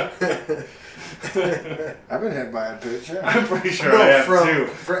said. I've been hit by a pitch. Yeah. I'm pretty sure I have too.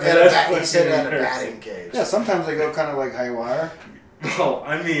 He said at a batting cage. Yeah, sometimes they go kind of like haywire. Well,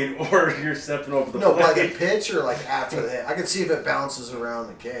 I mean, or you're stepping over the plate. No, by the pitch or like after the hit. I can see if it bounces around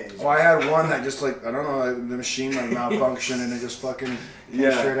the cage. Well, I had one that just like, I don't know, the machine like malfunctioned and it just fucking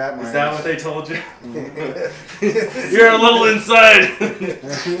came straight at my Is that what they told you? You're a little inside.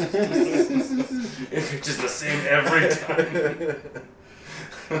 If it's just the same every time.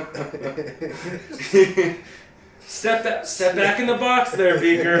 Step back in the box there,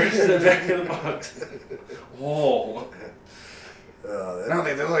 Beaker. Step back in the box. Whoa. No,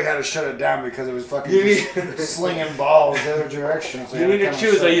 they they literally had to shut it down because it was fucking just slinging balls the other direction. So you need to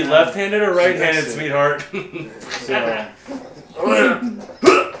choose, are you left-handed or right-handed, sweetheart?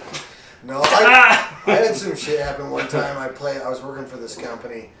 No, I had some shit happen one time. I was working for this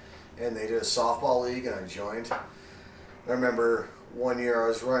company, and they did a softball league, and I joined. I remember one year I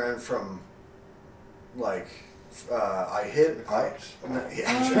was running from, like, I hit it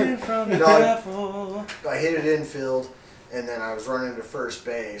infield, and then I was running to first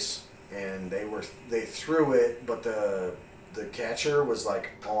base, and they threw it, but the catcher was like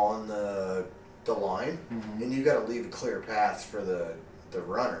on the line, and you got to leave a clear path for the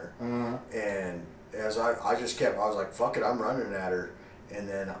runner. And as I was like, fuck it, I'm running at her. And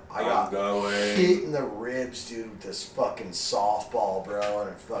then I got hit in the ribs, dude, with this fucking softball, bro, and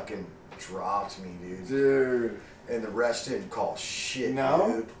it fucking dropped me, dude. And the refs didn't call shit,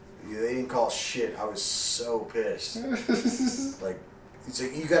 dude. They didn't call shit. I was so pissed. Like, it's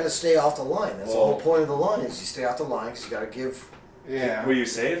like, you got to stay off the line. That's the whole point of the line, is you stay off the line because you got to give. Yeah. Were you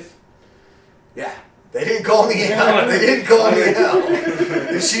safe? Yeah. They didn't call me out. They didn't call me out.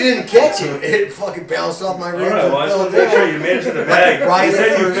 If she didn't catch it, it fucking bounced off my ribs. Alright, well, I just want to make sure you made it to the bag. Right, you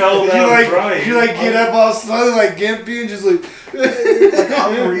said you fell down crying. You like get up all slowly like gimpy and just like...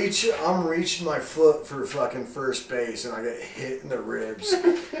 I'm reaching my foot for fucking first base, and I get hit in the ribs.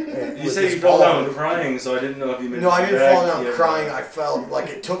 You said you fell down crying, so I didn't know if you made it to the bag. No, I didn't fall down crying. I felt like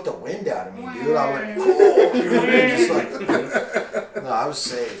it took the wind out of me, dude. I went, oh, just like... No, I was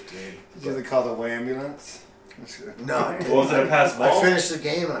safe, dude. Did they call the ambulance? No, I didn't. Was it a pass ball? I finished the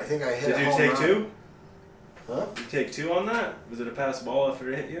game, and I think I hit Did a you home take run. two? Huh? Did you take two on that? Was it a pass ball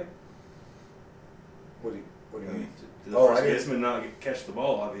after it hit you? What do you mean? Did the first baseman not catch the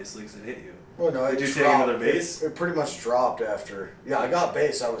ball, obviously, because it hit you? Well, no, Did you take another base? It pretty much dropped after. Yeah, I got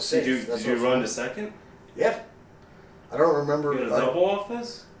base. I was safe. Did you run to second? Yeah. I don't remember. You got a double off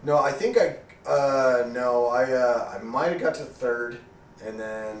this? No, I think I might have got to third, and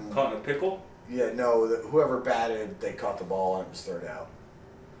then Caught in a pickle? Yeah, no. Whoever batted, they caught the ball, and it was third out.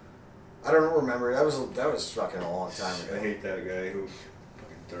 I don't remember. That was fucking a long time ago. I hate that guy who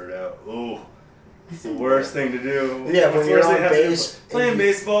fucking third out. Ooh. It's the worst thing to do. Yeah, when you're on base. Playing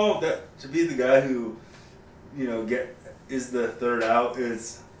baseball, to be the guy who, is the third out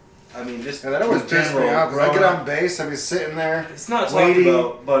is, just. Yeah, that always pisses me off, because I get on base, I'll be sitting there. It's not talked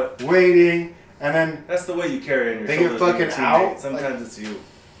about, but. Waiting, and then. That's the way you carry on your they shoulders. get fucking out. Sometimes it's you.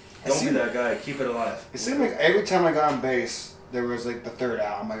 Don't be that guy. Keep it alive. It seemed like every time I got on base, there was like the third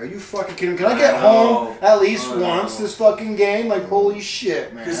out. I'm like, are you fucking kidding me? Can I get home at least once this fucking game? Like, holy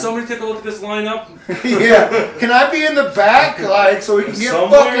shit, man. Can somebody take a look at this lineup? Yeah. Can I be in the back, like, so we can get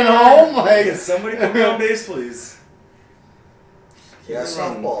fucking home? Like, can somebody put me on base, please? Yeah,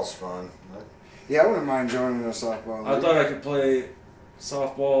 softball's fun. Yeah, I wouldn't mind joining a softball league. I thought I could play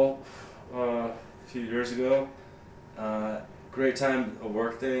softball a few years ago. Great time, a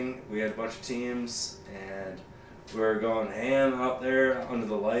work thing. We had a bunch of teams, and we were going ham out there under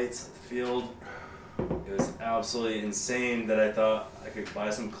the lights at the field. It was absolutely insane that I thought I could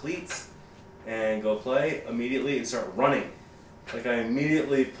buy some cleats and go play immediately and start running. Like, I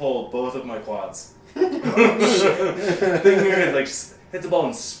immediately pulled both of my quads. Thinking I could, like, hit the ball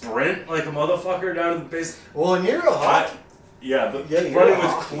and sprint like a motherfucker down to the base. Well, and you're a hockey. Running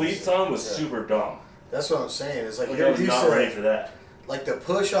with cleats on was super dumb. That's what I'm saying. It's like I you're was not ready for that. Like the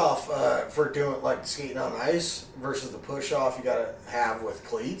push off for doing like skating on ice versus the push off you gotta have with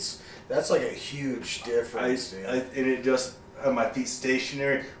cleats. That's like a huge difference. And it just had my feet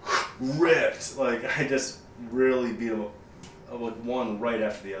stationary, ripped. Like I just really beat them like one right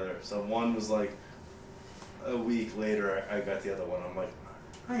after the other. So one was like a week later. I got the other one. I'm like,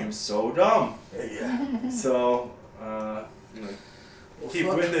 I am so dumb. Yeah. So keep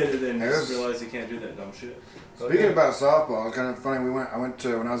with it, and then just realize you can't do that dumb shit. Speaking about softball, it's kind of funny. When I went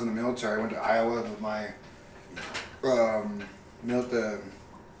to my military, to Iowa with my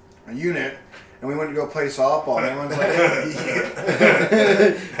unit, and we went to go play softball. And everyone's like,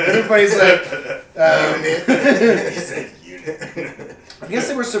 everybody's like, He said unit. I guess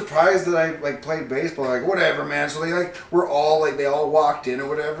they were surprised that I like played baseball. Like whatever, man. So they they all walked in or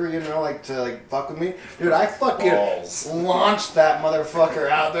whatever, to fuck with me. Dude, I fucking launched that motherfucker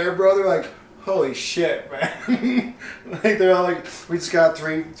out there, bro. They're like, holy shit, man. Like they're all like, we just got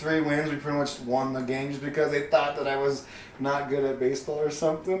three wins. We pretty much won the game just because they thought that I was not good at baseball or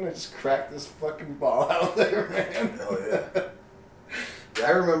something. I just cracked this fucking ball out there, man. Oh yeah. Yeah,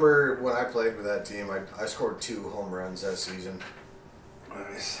 I remember when I played with that team, I scored 2 home runs that season.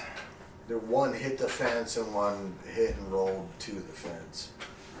 Nice. The one hit the fence and one hit and rolled to the fence.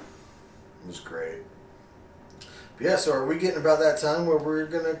 It was great. Yeah, so are we getting about that time where we're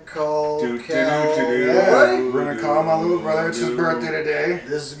going to call Yeah, we're going to call my little brother. It's his birthday today.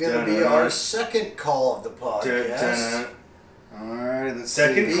 This is going to be our second call of the podcast. Alright, the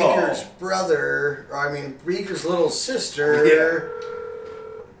second call. Beaker's Beaker's little sister,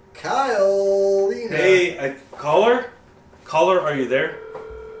 Kyle. Hey, caller? Caller, are you there?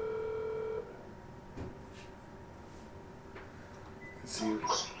 Let's see.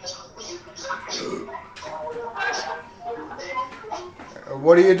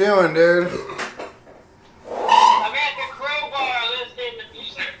 What are you doing, dude? I'm at the Crowbar listening to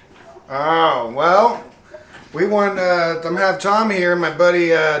music. Oh, well, we wanted to have Tom here, my buddy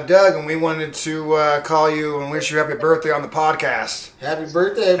Doug, and we wanted to call you and wish you happy birthday on the podcast. Happy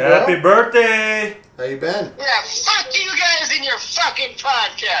birthday, bro. Happy birthday! How you been? Yeah, fuck you guys and your fucking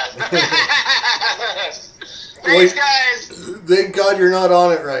podcast. Thanks, guys. Thank God you're not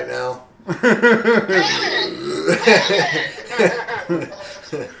on it right now.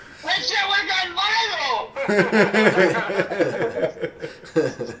 That shit would have gone viral.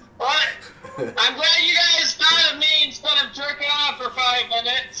 What? I'm glad you guys thought of me instead of jerking off for 5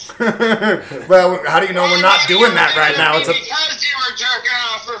 minutes. Well, how do you know we're not doing that right now? It's because you were jerking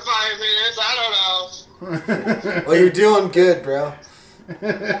off for 5 minutes. I don't know. Well, you're doing good, bro.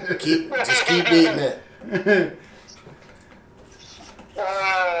 Just keep beating it.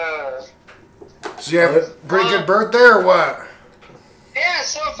 So you have a pretty good birthday or what? Yeah,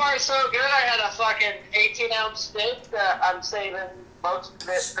 so far so good. I had a fucking 18-ounce steak that I'm saving most of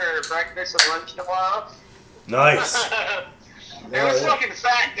it for breakfast and lunch tomorrow. Nice. It was fucking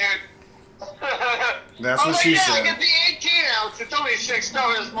fat, dude. That's what she said. I get the 18-ounce. It's only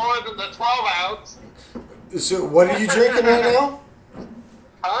 $6 more than the 12-ounce. So, what are you drinking right now?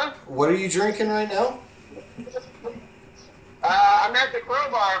 Huh? What are you drinking right now? I'm at the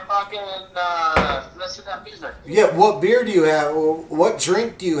Crowbar fucking listening to music. Yeah, what beer do you have? What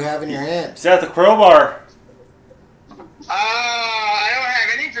drink do you have in your hand? It's at the Crowbar. I don't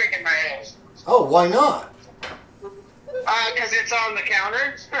have any drink in my hand. Oh, why not? Because it's on the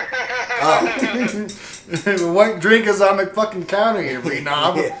counter. What drink is on the fucking counter here, wee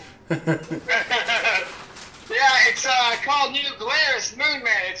knob? Yeah. Yeah, it's called New Glarus Moon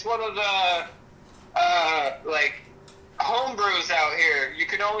Man. It's one of the home brews out here. You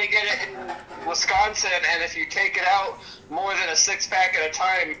can only get it in Wisconsin, and if you take it out more than a 6-pack at a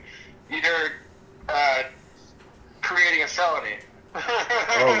time, you're creating a felony.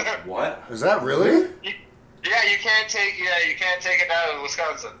 Oh, what? Is that really? You can't take it out of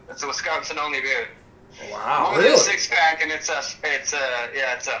Wisconsin. It's a Wisconsin only beer. Wow. More than a 6-pack, and it's a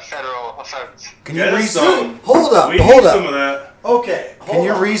federal offense. Can you reset? Hold up. We need some of that. Okay. Can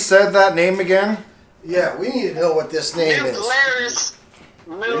you reset that name again? Yeah, we need to know what this name New is. Glarus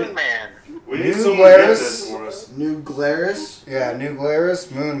Moon Man. We New need someone to Glarus? get this for us. New Glarus? Yeah, New Glarus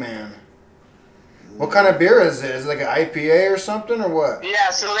Moon Man. What kind of beer is it? Is it like an IPA or something, or what?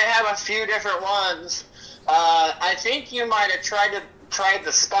 Yeah, so they have a few different ones. I think you might have tried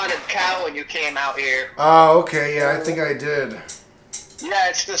the Spotted Cow when you came out here. Oh, okay. Yeah, I think I did. Yeah,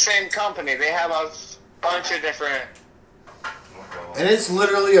 it's the same company. They have a bunch of different... And it's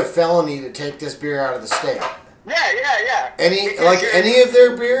literally a felony to take this beer out of the state. Yeah. Any of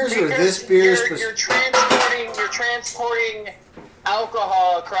their beers, or this beer? You're transporting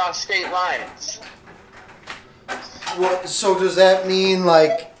alcohol across state lines. Well, so does that mean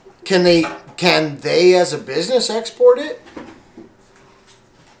can they as a business export it?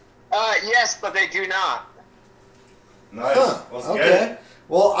 Yes, but they do not. Nice. Huh. Let's Okay. get it.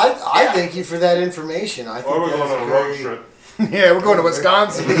 Well, I thank you for that information. I think Or we're that going is on a very- road trip. Yeah, we're going to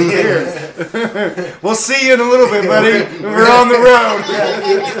Wisconsin here. We'll see you in a little bit, buddy. We're on the road.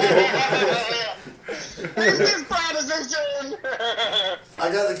 This is Protestant.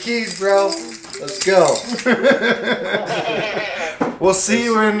 I got the keys, bro. Let's go. We'll see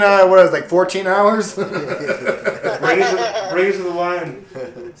you in 14 hours. Bring it to the line.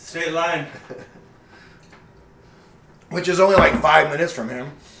 Straight line. Which is only 5 minutes from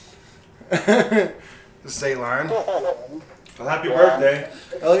him. The state line. Well, happy birthday.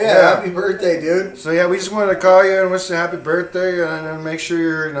 Oh yeah, happy birthday, dude. So yeah, we just wanted to call you and wish you a happy birthday and make sure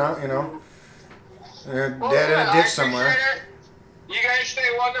you're not, you're dead in a ditch somewhere. You guys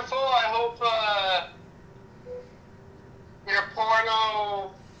stay wonderful. I hope your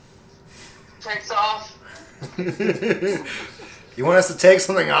porno takes off. You want us to take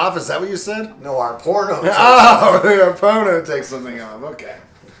something off? Is that what you said? No, our porno. Oh, our porno takes something off. Okay.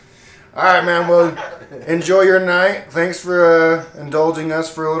 All right, man. Well, enjoy your night. Thanks for indulging us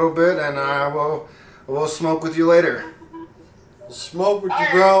for a little bit, and we'll smoke with you later. Smoke with you,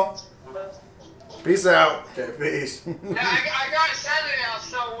 bro. Peace out. Okay, peace. Yeah, I got it Saturday now,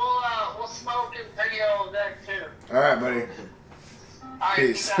 so we'll smoke and video then too. All right, buddy. All right,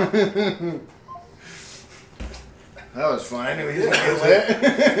 Peace. peace out. That was fun. I knew he was going to get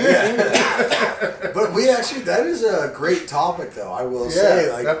lit. But that is a great topic, though. I will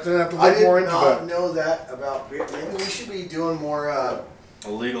say, like, have to look I did more into not that. know that about beer. Maybe we should be doing more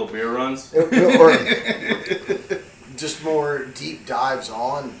illegal beer runs. or just more deep dives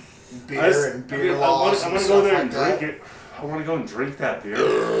on beer and beer laws. I and want to stuff go there like and that. drink it. I want to go and drink that beer.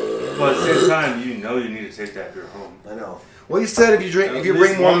 But at the same time, you need to take that beer home. I know. Well, he said if you At bring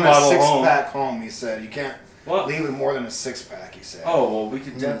least more one than a bottle 6-pack home, he said you can't What? leave with more than a 6-pack. He said. Oh well, we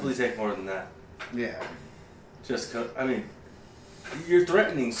could definitely take more than that. Yeah. Just cause, I mean, you're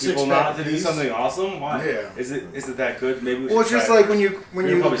threatening people 6-pack not to do piece. something awesome. Why? Yeah. Is it that good? Maybe we should Well, it's try just it. like when you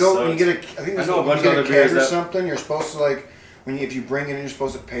Beer probably go when you sucks. get a I think I there's know a when bunch you get of a other keg beers or that- something. You're supposed to if you bring it in, you're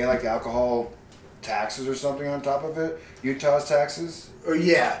supposed to pay like alcohol taxes or something on top of it. Utah's taxes. Oh,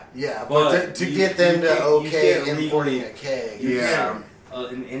 yeah. But But to you- get them you to can't- you okay can't importing legally- a keg. Yeah.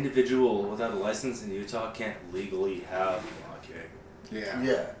 An individual without a license in Utah can't legally have a keg.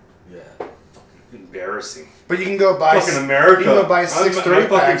 Yeah. Yeah. Embarrassing. But you can go buy Fucking America. You can go buy I'm 6 fucking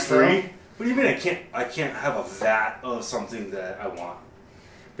 30-packs free. though. What do you mean I can't have a vat of something that I want?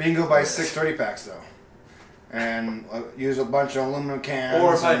 But you can go buy 6 30-packs though, and use a bunch of aluminum cans.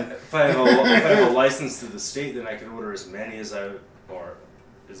 Or if I and- have a license to the state, then I can order as many as I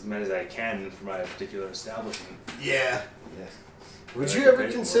can for my particular establishment. Yeah. Would That you I could ever pay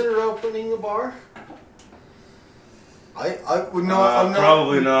for. consider opening a bar? I would not. I'm not.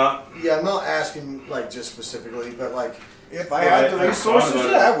 Probably not. Yeah, I'm not asking like just specifically, but like If I Yeah, had the I resources, thought about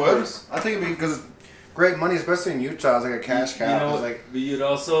it, yeah, I of would. course. I think it'd be because great money, especially in Utah, is like a cash cow. You know, It's like but you'd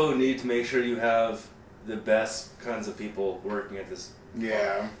also need to make sure you have the best kinds of people working at this.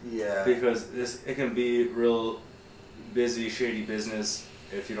 yeah, yeah. Because it can be real busy, shady business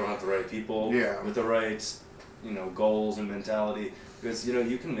if you don't have the right people Yeah. with the right, goals and mentality. Because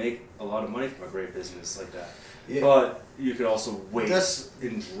you can make a lot of money from a great business like that. Yeah. But you could also waste That's-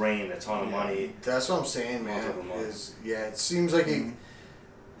 and drain a ton of money. That's what I'm saying, man. Multiple months. It seems like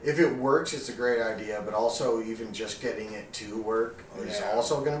if it works, it's a great idea, but also even just getting it to work is Yeah.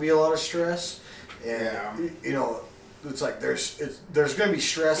 also going to be a lot of stress. And Yeah. it's like there's going to be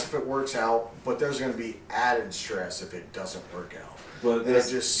stress if it works out, but there's going to be added stress if it doesn't work out. But And it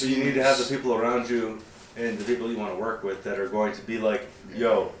just so you need to have the seems- people around you and the people you want to work with that are going to be like,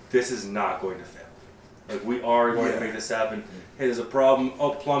 yo, this is not going to fail. Like, we are going to make this happen. Hey, there's a problem.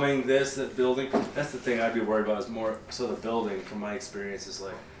 Oh, plumbing, that building. That's the thing I'd be worried about is more so the building, from my experience, is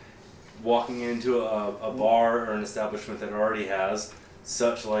like walking into a bar or an establishment that already has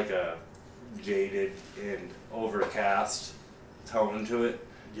such like a jaded and overcast tone to it.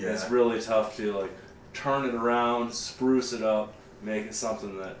 Yeah. It's really tough to like turn it around, spruce it up, make it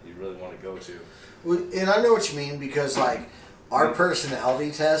something that you really want to go to. And I know what you mean because like our personality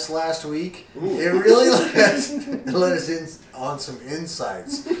test last week, it really let us in on some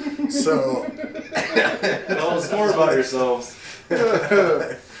insights. So Tell us more about yourselves.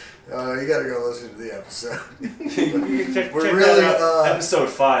 you gotta go listen to the episode. check We're check really, that out. Episode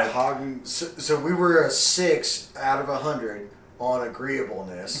 5. So we were a 6 out of 100 on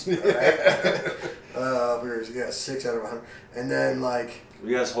agreeableness. Right? We were 6 out of 100, and then like. Were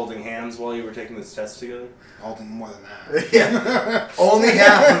you guys holding hands while you were taking this test together? holding more than that. Yeah, only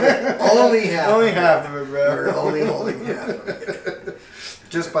half of it. Only half. Only half of it, bro. We're only holding half of it.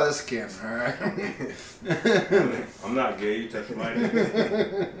 Just by the skin, all right. I'm not gay. You touch my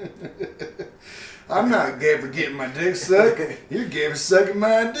dick. I'm not gay for getting my dick sucked. You're gay for sucking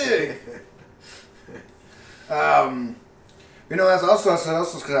my dick. That's also because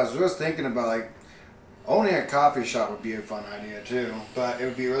I was just thinking about like owning a coffee shop would be a fun idea too, but it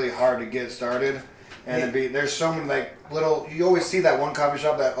would be really hard to get started. And there's so many like little. You always see that one coffee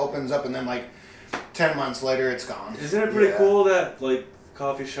shop that opens up and then like 10 months later it's gone. Isn't it pretty cool that like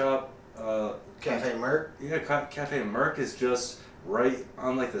coffee shop? Cafe Merc. Yeah, Cafe Merc is just right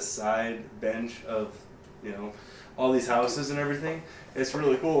on like the side bench of all these houses and everything. It's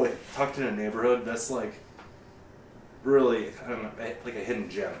really cool. Like tucked in a neighborhood that's like really like a hidden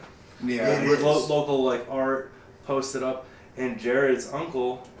gem. Yeah. With local like art posted up, and Jared's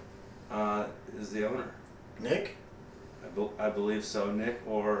uncle is the owner. Nick. I believe so, Nick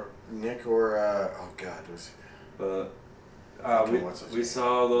or. Oh God, was what's his We name?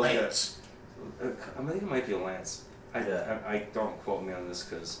 saw those Lance. guys. I think it might be Lance. I don't quote me on this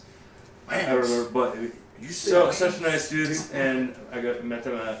because Lance. I remember, but You said such nice dudes, and I met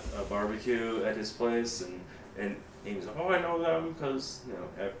them at a barbecue at his place, and he was like, oh, I know them because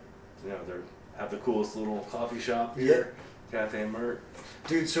they're have the coolest little coffee shop here, Cafe Mert.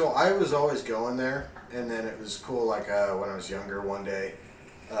 Dude, so I was always going there, and then it was cool, like, when I was younger one day,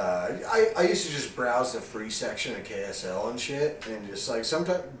 I used to just browse the free section of KSL and shit, and just, like,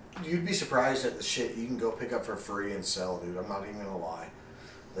 sometimes, you'd be surprised at the shit you can go pick up for free and sell, dude. I'm not even gonna lie.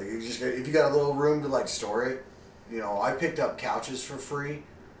 Like, you just if you got a little room to, like, store it, you know, I picked up couches for free,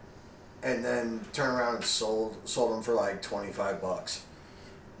 and then turned around and sold them for, like, $25.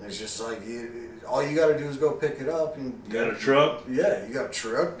 It's just like, all you gotta do is go pick it up. And you got a truck? Yeah, you got a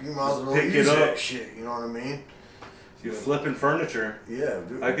truck. You might as well pick use it up. that shit, you know what I mean? You're flipping furniture. Yeah,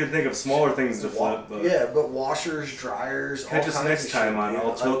 dude. I could think of smaller things to flip. But yeah, but washers, dryers, catch all us kinds next of time shit, on dude.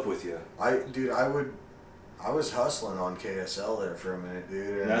 I'll Toke with you. I was hustling on KSL there for a minute,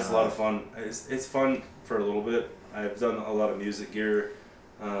 dude. And that's a lot of fun. It's fun for a little bit. I've done a lot of music gear,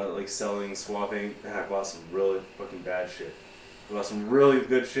 like selling, swapping. And I bought some really fucking bad shit. I bought some really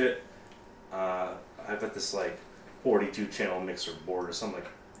good shit. I've got this like 42 channel mixer board or something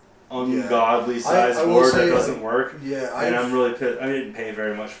like ungodly sized board that doesn't work. Yeah, and I'm really pissed. I didn't pay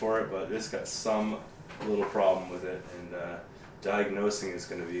very much for it, but it's got some little problem with it, and diagnosing is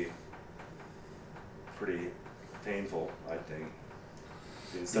going to be pretty painful, I think.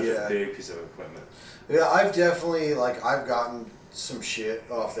 It's such a big piece of equipment. Yeah, I've definitely I've gotten some shit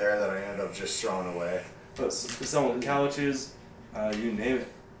off there that I ended up just throwing away. But selling couches, you name it.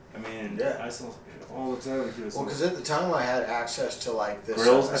 I mean, I sell all the time. Well, because at the time I had access to like this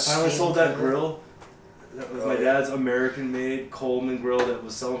grills. I finally sold that grill. That was my dad's American-made Coleman grill that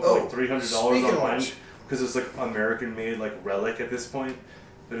was selling for like $300 online because it's like American-made like relic at this point.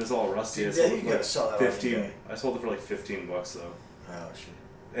 It was all rusty. I sold it for like 15. I sold it for like $15 though. Oh shit.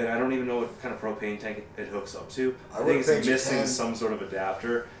 And I don't even know what kind of propane tank it hooks up to. I think it's missing some sort of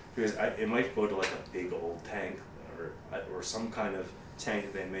adapter because it might go to like a big old tank or some kind of tank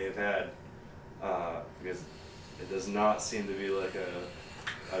that they may have had because it does not seem to be like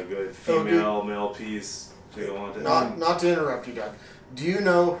a good female male piece to go on to. Not to interrupt you, Doug. Do you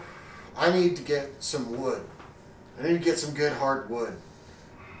know I need to get some wood? I need to get some good hard wood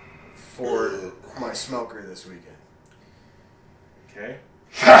for my smoker this weekend. Okay.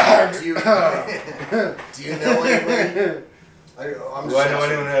 Do you know anybody? Do I know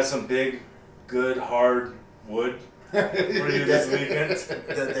anyone who has some big, good, hard wood for you this weekend?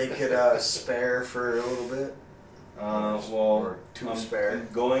 That they could spare for a little bit? Well, spare. I'm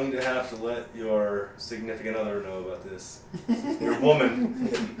going to have to let your significant other know about this. Your woman.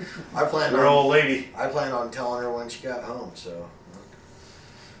 Your old lady. I plan on telling her when she got home, so.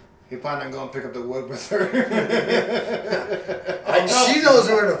 You plan on going to pick up the wood with her? She knows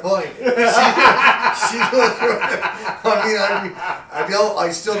where to find it. She knows where I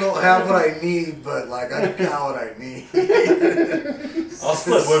still don't have what I need, but like I got what I need. I'll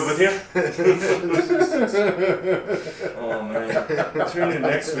split wood with you. Oh man. Tune in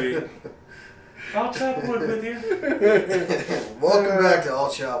next week. I'll chop wood with you. Welcome back to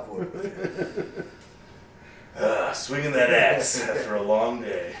I'll Chop Wood. Swinging that axe after a long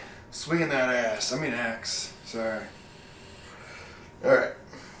day. Swinging that ass. I mean axe. Sorry. Alright.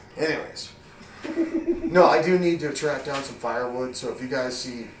 Anyways. No, I do need to track down some firewood, so if you guys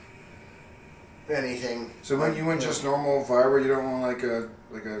see anything. So when you want just normal firewood, you don't want like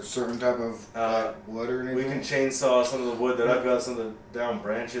a certain type of wood or anything? We can chainsaw some of the wood that I've got, some of the down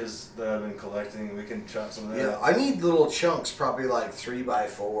branches that I've been collecting. We can chop some of that. Yeah, I need little chunks, probably like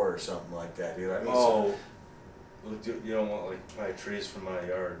 3x4 or something like that, dude. I need you don't want like my trees from my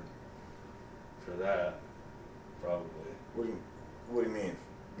yard for that, probably. What do you mean?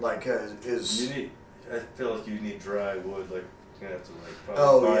 Like, I feel like you need dry wood, like you're gonna have to like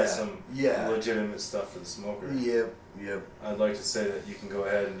probably buy some legitimate stuff for the smoker. Yep. I'd like to say that you can go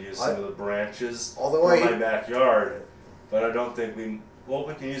ahead and use some of the branches from my backyard, but I don't think we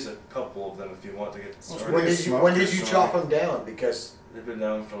can use a couple of them if you want to get started. When did you chop them down? Because they've been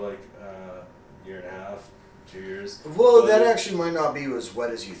down for like a year and a half, 2 years. Well, that actually might not be as wet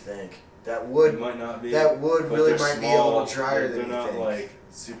as you think. That wood might not be. That wood really might be a little drier than you think. They're not like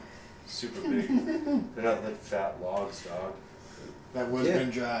super big. They're not like fat logs, dog. That wood's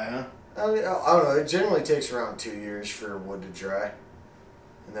been dry, huh? I don't know. It generally takes around 2 years for wood to dry,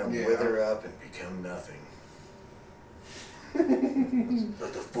 and then wither up and become nothing.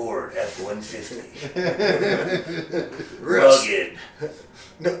 Like the Ford F-150. Rugged.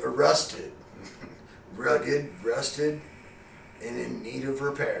 No, rusted. Rugged, rusted, and in need of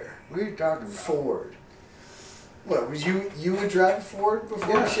repair. What are you talking about? Ford. What, was you would drive a Ford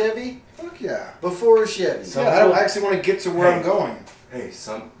before Chevy? Fuck yeah. Before Chevy. I don't actually want to get to where I'm going. Hey,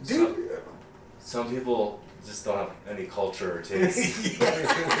 some people just don't have any culture or taste.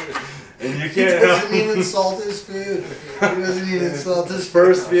 And you He can't. doesn't even salt his food. He doesn't even salt his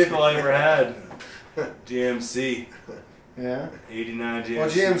First vehicle I ever had, GMC. Yeah. 89 GMC. Well,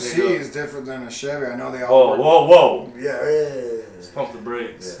 GMC is different than a Chevy. I know they all. Whoa. Yeah. Let's pump the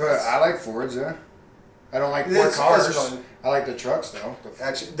brakes. But I like Fords, yeah. I don't like It's cars. fun. I like the trucks though.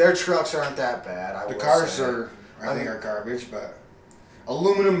 Actually, their trucks aren't that bad. The cars I think are garbage, but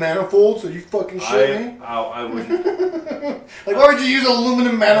aluminum manifolds? Are you fucking shitting me? I wouldn't. Like, why would you use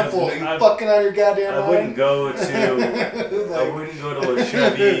aluminum manifold? Are you fucking out of your goddamn mind? I wouldn't go to a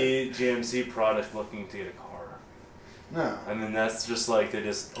Chevy GMC product looking to get a car. No. I mean, that's just like they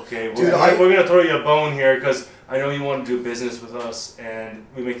just we're Dude, gonna throw you a bone here because I know you want to do business with us and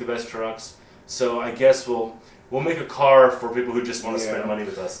we make the best trucks. So I guess we'll make a car for people who just want to spend money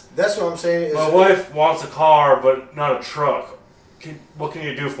with us. That's what I'm saying. My wife wants a car, but not a truck. What can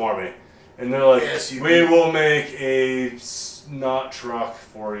you do for me? And they're like, we will make a not truck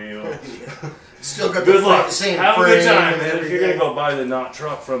for you. Still got good luck. Same Have a good time. and And if you're gonna go buy the not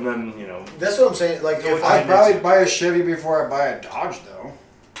truck from them, That's what I'm saying. Like, if I'd probably buy a Chevy before I buy a Dodge, though.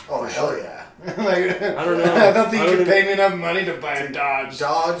 Oh, hell yeah. Like, I don't know. I don't think you can pay me enough money to buy a Dodge.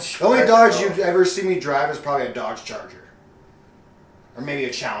 Dodge. The only Dodge you'd ever see me drive is probably a Dodge Charger. Or maybe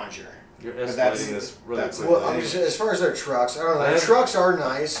a Challenger. You're But escalating this really quickly. Well, as far as their trucks, I don't know. Their trucks are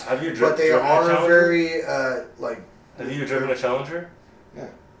nice, Have you but they driven a are Challenger? very, Have you driven a Challenger? Yeah.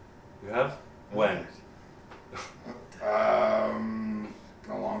 You have? When?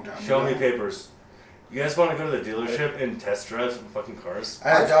 A long time Show ago. me papers. You guys want to go to the dealership and test drive some fucking cars? I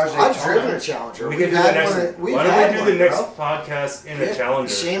had a Dodge I've Daytona. driven a Challenger. We We've can do the had next. one. Why don't we do the next bro. podcast in Yeah, a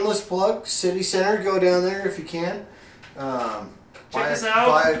Challenger? Shameless plug. City Center. Go down there if you can. Check us out.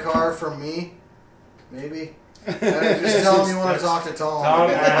 Buy a car from me. Maybe. Just tell them you want to talk to Tom. Tom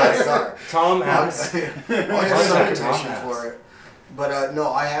and buy a asks. car. Tom I'll asks. get Tom some asks. commission for it. But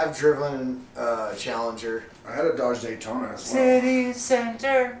no, I have driven a Challenger. I had a Dodge Daytona as well. City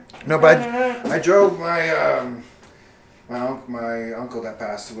Center. No, but I drove my uncle that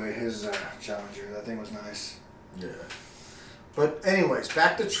passed away, his Challenger. That thing was nice. Yeah. But anyways,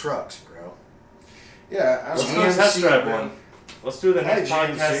 back to trucks, bro. Yeah, I Let's don't go know. test drive bro. one. Let's do the next Hey,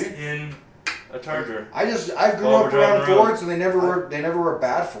 podcast GMC. in a Charger. I grew While we're up driving around around. Fords, and they never were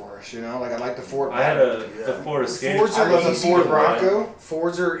bad for us. You know, like I like the Ford. I had the Yeah. Ford Escape. Fords I are love the easy Ford to ride. Bronco.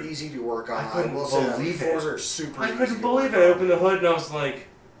 Fords are easy to work on. I couldn't will say that. believe Fords it. are super I easy couldn't to believe it. work I on. opened the hood and I was like,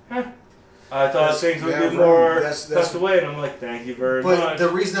 huh. I thought That's- things would yeah, be more that's- tucked away, and I'm like, thank you very But much. the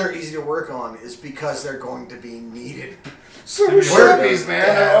reason they're easy to work on is because they're going to be needed. So To are be Chevys, worked man.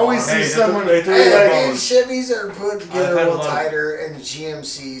 on. I always Hey, see someone. they threw you And, a Hey, bone. and Chevys are put together I've had a a little lot of- tighter, and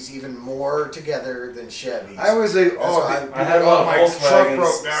GMC's even more together than Chevys. I always say, why I had a lot of my truck Volkswagens,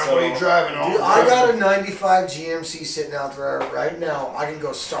 broke down. so- What are you driving on? Dude, I got a 95 GMC sitting out there right now. I can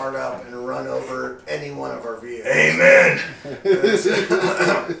go start up and run over any one of our vehicles. Amen.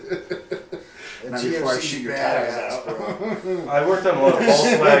 And Not before I GMC's shoot your tires badass, out. bro. I worked on a lot of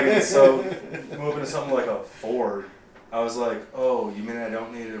Volkswagens, so moving to something like a Ford, I was like, oh, you mean I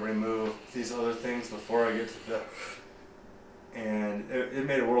don't need to remove these other things before I get to the... And it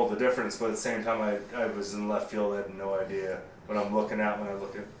made a world of difference, but at the same time, I was in left field. I had no idea what I'm looking at when I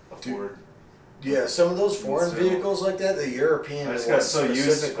look at a Ford. Yeah, some of those foreign So- vehicles like that, the European I just ones got so used.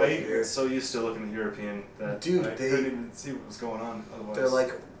 specifically, I got so used to looking at European that Dude, I couldn't even see what was going on. Otherwise, they're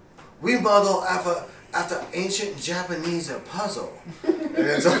like, we model after ancient Japanese puzzle. And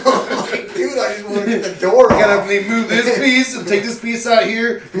it's all like, dude, I just want to get the door You gotta off. move this piece and take this piece out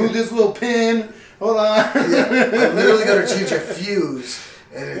here. Move this little pin. Hold on. Yeah, I literally got to change a fuse,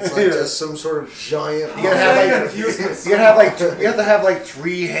 and it's like just some sort of giant. You gotta have to have like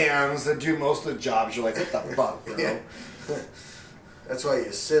 3 hands that do most of the jobs. You're like, what the fuck, bro? Yeah. That's why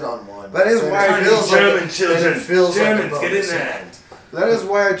you sit on one. That is So why it feels like German a- children, and it feels Germans, like a get in bonus. there. That is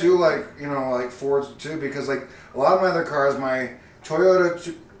why I do like Fords too, because like a lot of my other cars, my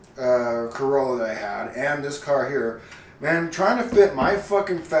Toyota Corolla that I had, and this car here, man, trying to fit my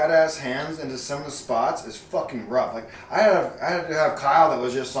fucking fat ass hands into some of the spots is fucking rough. Like I had to have Kyle that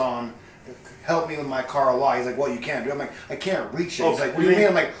was just on. Help me with my car a lot. He's like, "What you can't do?" I'm like, "I can't reach it." He's like, "What do you mean?"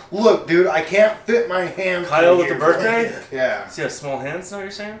 I'm like, "Look, dude, I can't fit my hands." Kyle through with the here." birthday? Yeah, Does he have small hands? Is that what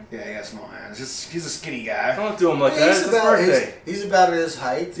you're saying? yeah, he has small hands. He's a skinny guy. Don't do him like that. It's his birthday. He's about at his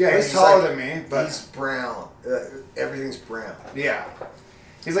height. Yeah, but he's taller like- than me, but he's brown. Everything's brown. yeah,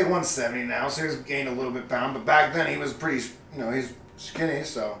 he's like 170 now, so he's gained a little bit pound. But back then he was pretty, he's skinny.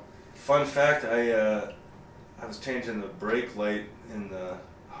 So Fun fact: I was changing the brake light in the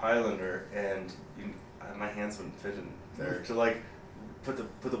Highlander, and my hands wouldn't fit in there to like put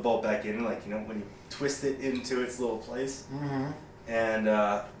the bulb back in, like, you know, when you twist it into its little place. Mm-hmm. And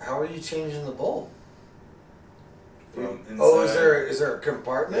how are you changing the bulb? from inside, Oh, is there a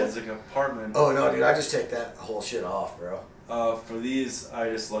compartment? There's a compartment. Oh no, dude! I just take that whole shit off, bro. For these, I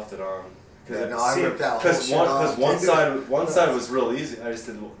just left it on. Yeah, no, I ripped that whole shit off. Because one side was real easy. I just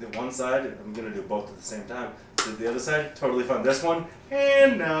did the one side. I'm gonna do both at the same time. Did the other side, totally fine. This one,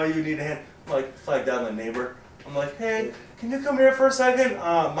 and now you need a hand. Like, flag down the neighbor. I'm like, hey, can you come here for a second?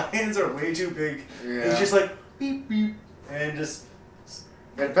 My hands are way too big. Yeah. He's just like beep beep, and just.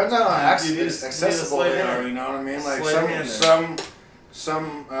 It depends on how accessible slight they are. hand. You know what I mean? Like Slight hand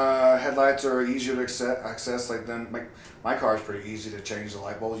some headlights are easier to access. Like my car is pretty easy to change the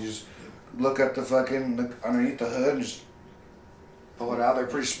light bulbs. You just look underneath the hood and just pull it out. They're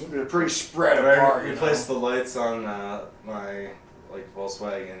pretty spread apart. I replaced the lights on my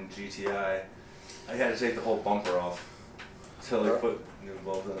Volkswagen GTI. I had to take the whole bumper off until they put new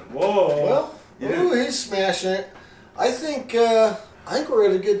bulbs in it. Whoa! Well, he's smashing it. I think we're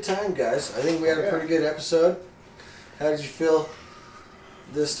at a good time, guys. I think we had a pretty good episode. How did you feel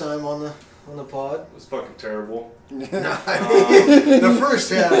this time on the pod? It was fucking terrible. The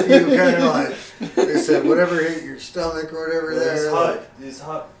first half, you kind of like they said whatever hit your stomach or whatever. These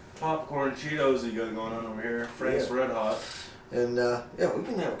hot popcorn Cheetos you got going on over here. Frank's Red Hot. And we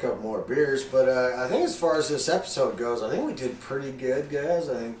can have a couple more beers, but I think as far as this episode goes, I think we did pretty good, guys.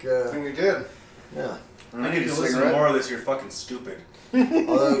 I think we did. Yeah. I need to listen to more of this. You're fucking stupid.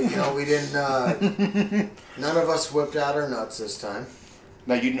 Although, we didn't. None of us whipped out our nuts this time.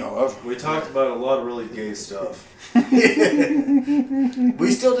 That you know of. We talked about a lot of really gay stuff. We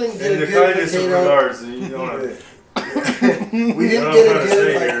still didn't get in a the good kindest of potato. regards, you don't have We didn't get a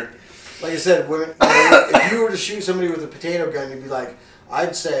good like I said. If you were to shoot somebody with a potato gun, you'd be like,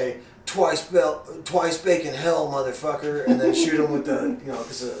 I'd say twice bacon hell, motherfucker, and then shoot them with the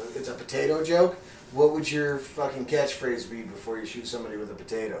because it's a potato joke. What would your fucking catchphrase be before you shoot somebody with a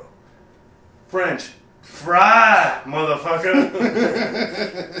potato? French. Fry, motherfucker.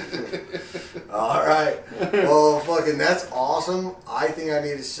 All right. Well, fucking, that's awesome. I think I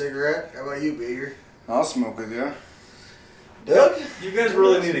need a cigarette. How about you, Beaker? I'll smoke with you. Doug? You guys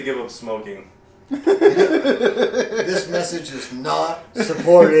really need to give up smoking. This message is not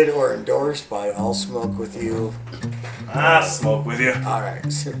supported or endorsed by I'll Smoke With You. I smoke with you. All right.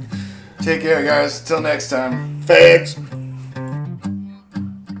 Take care, guys. Till next time. Thanks.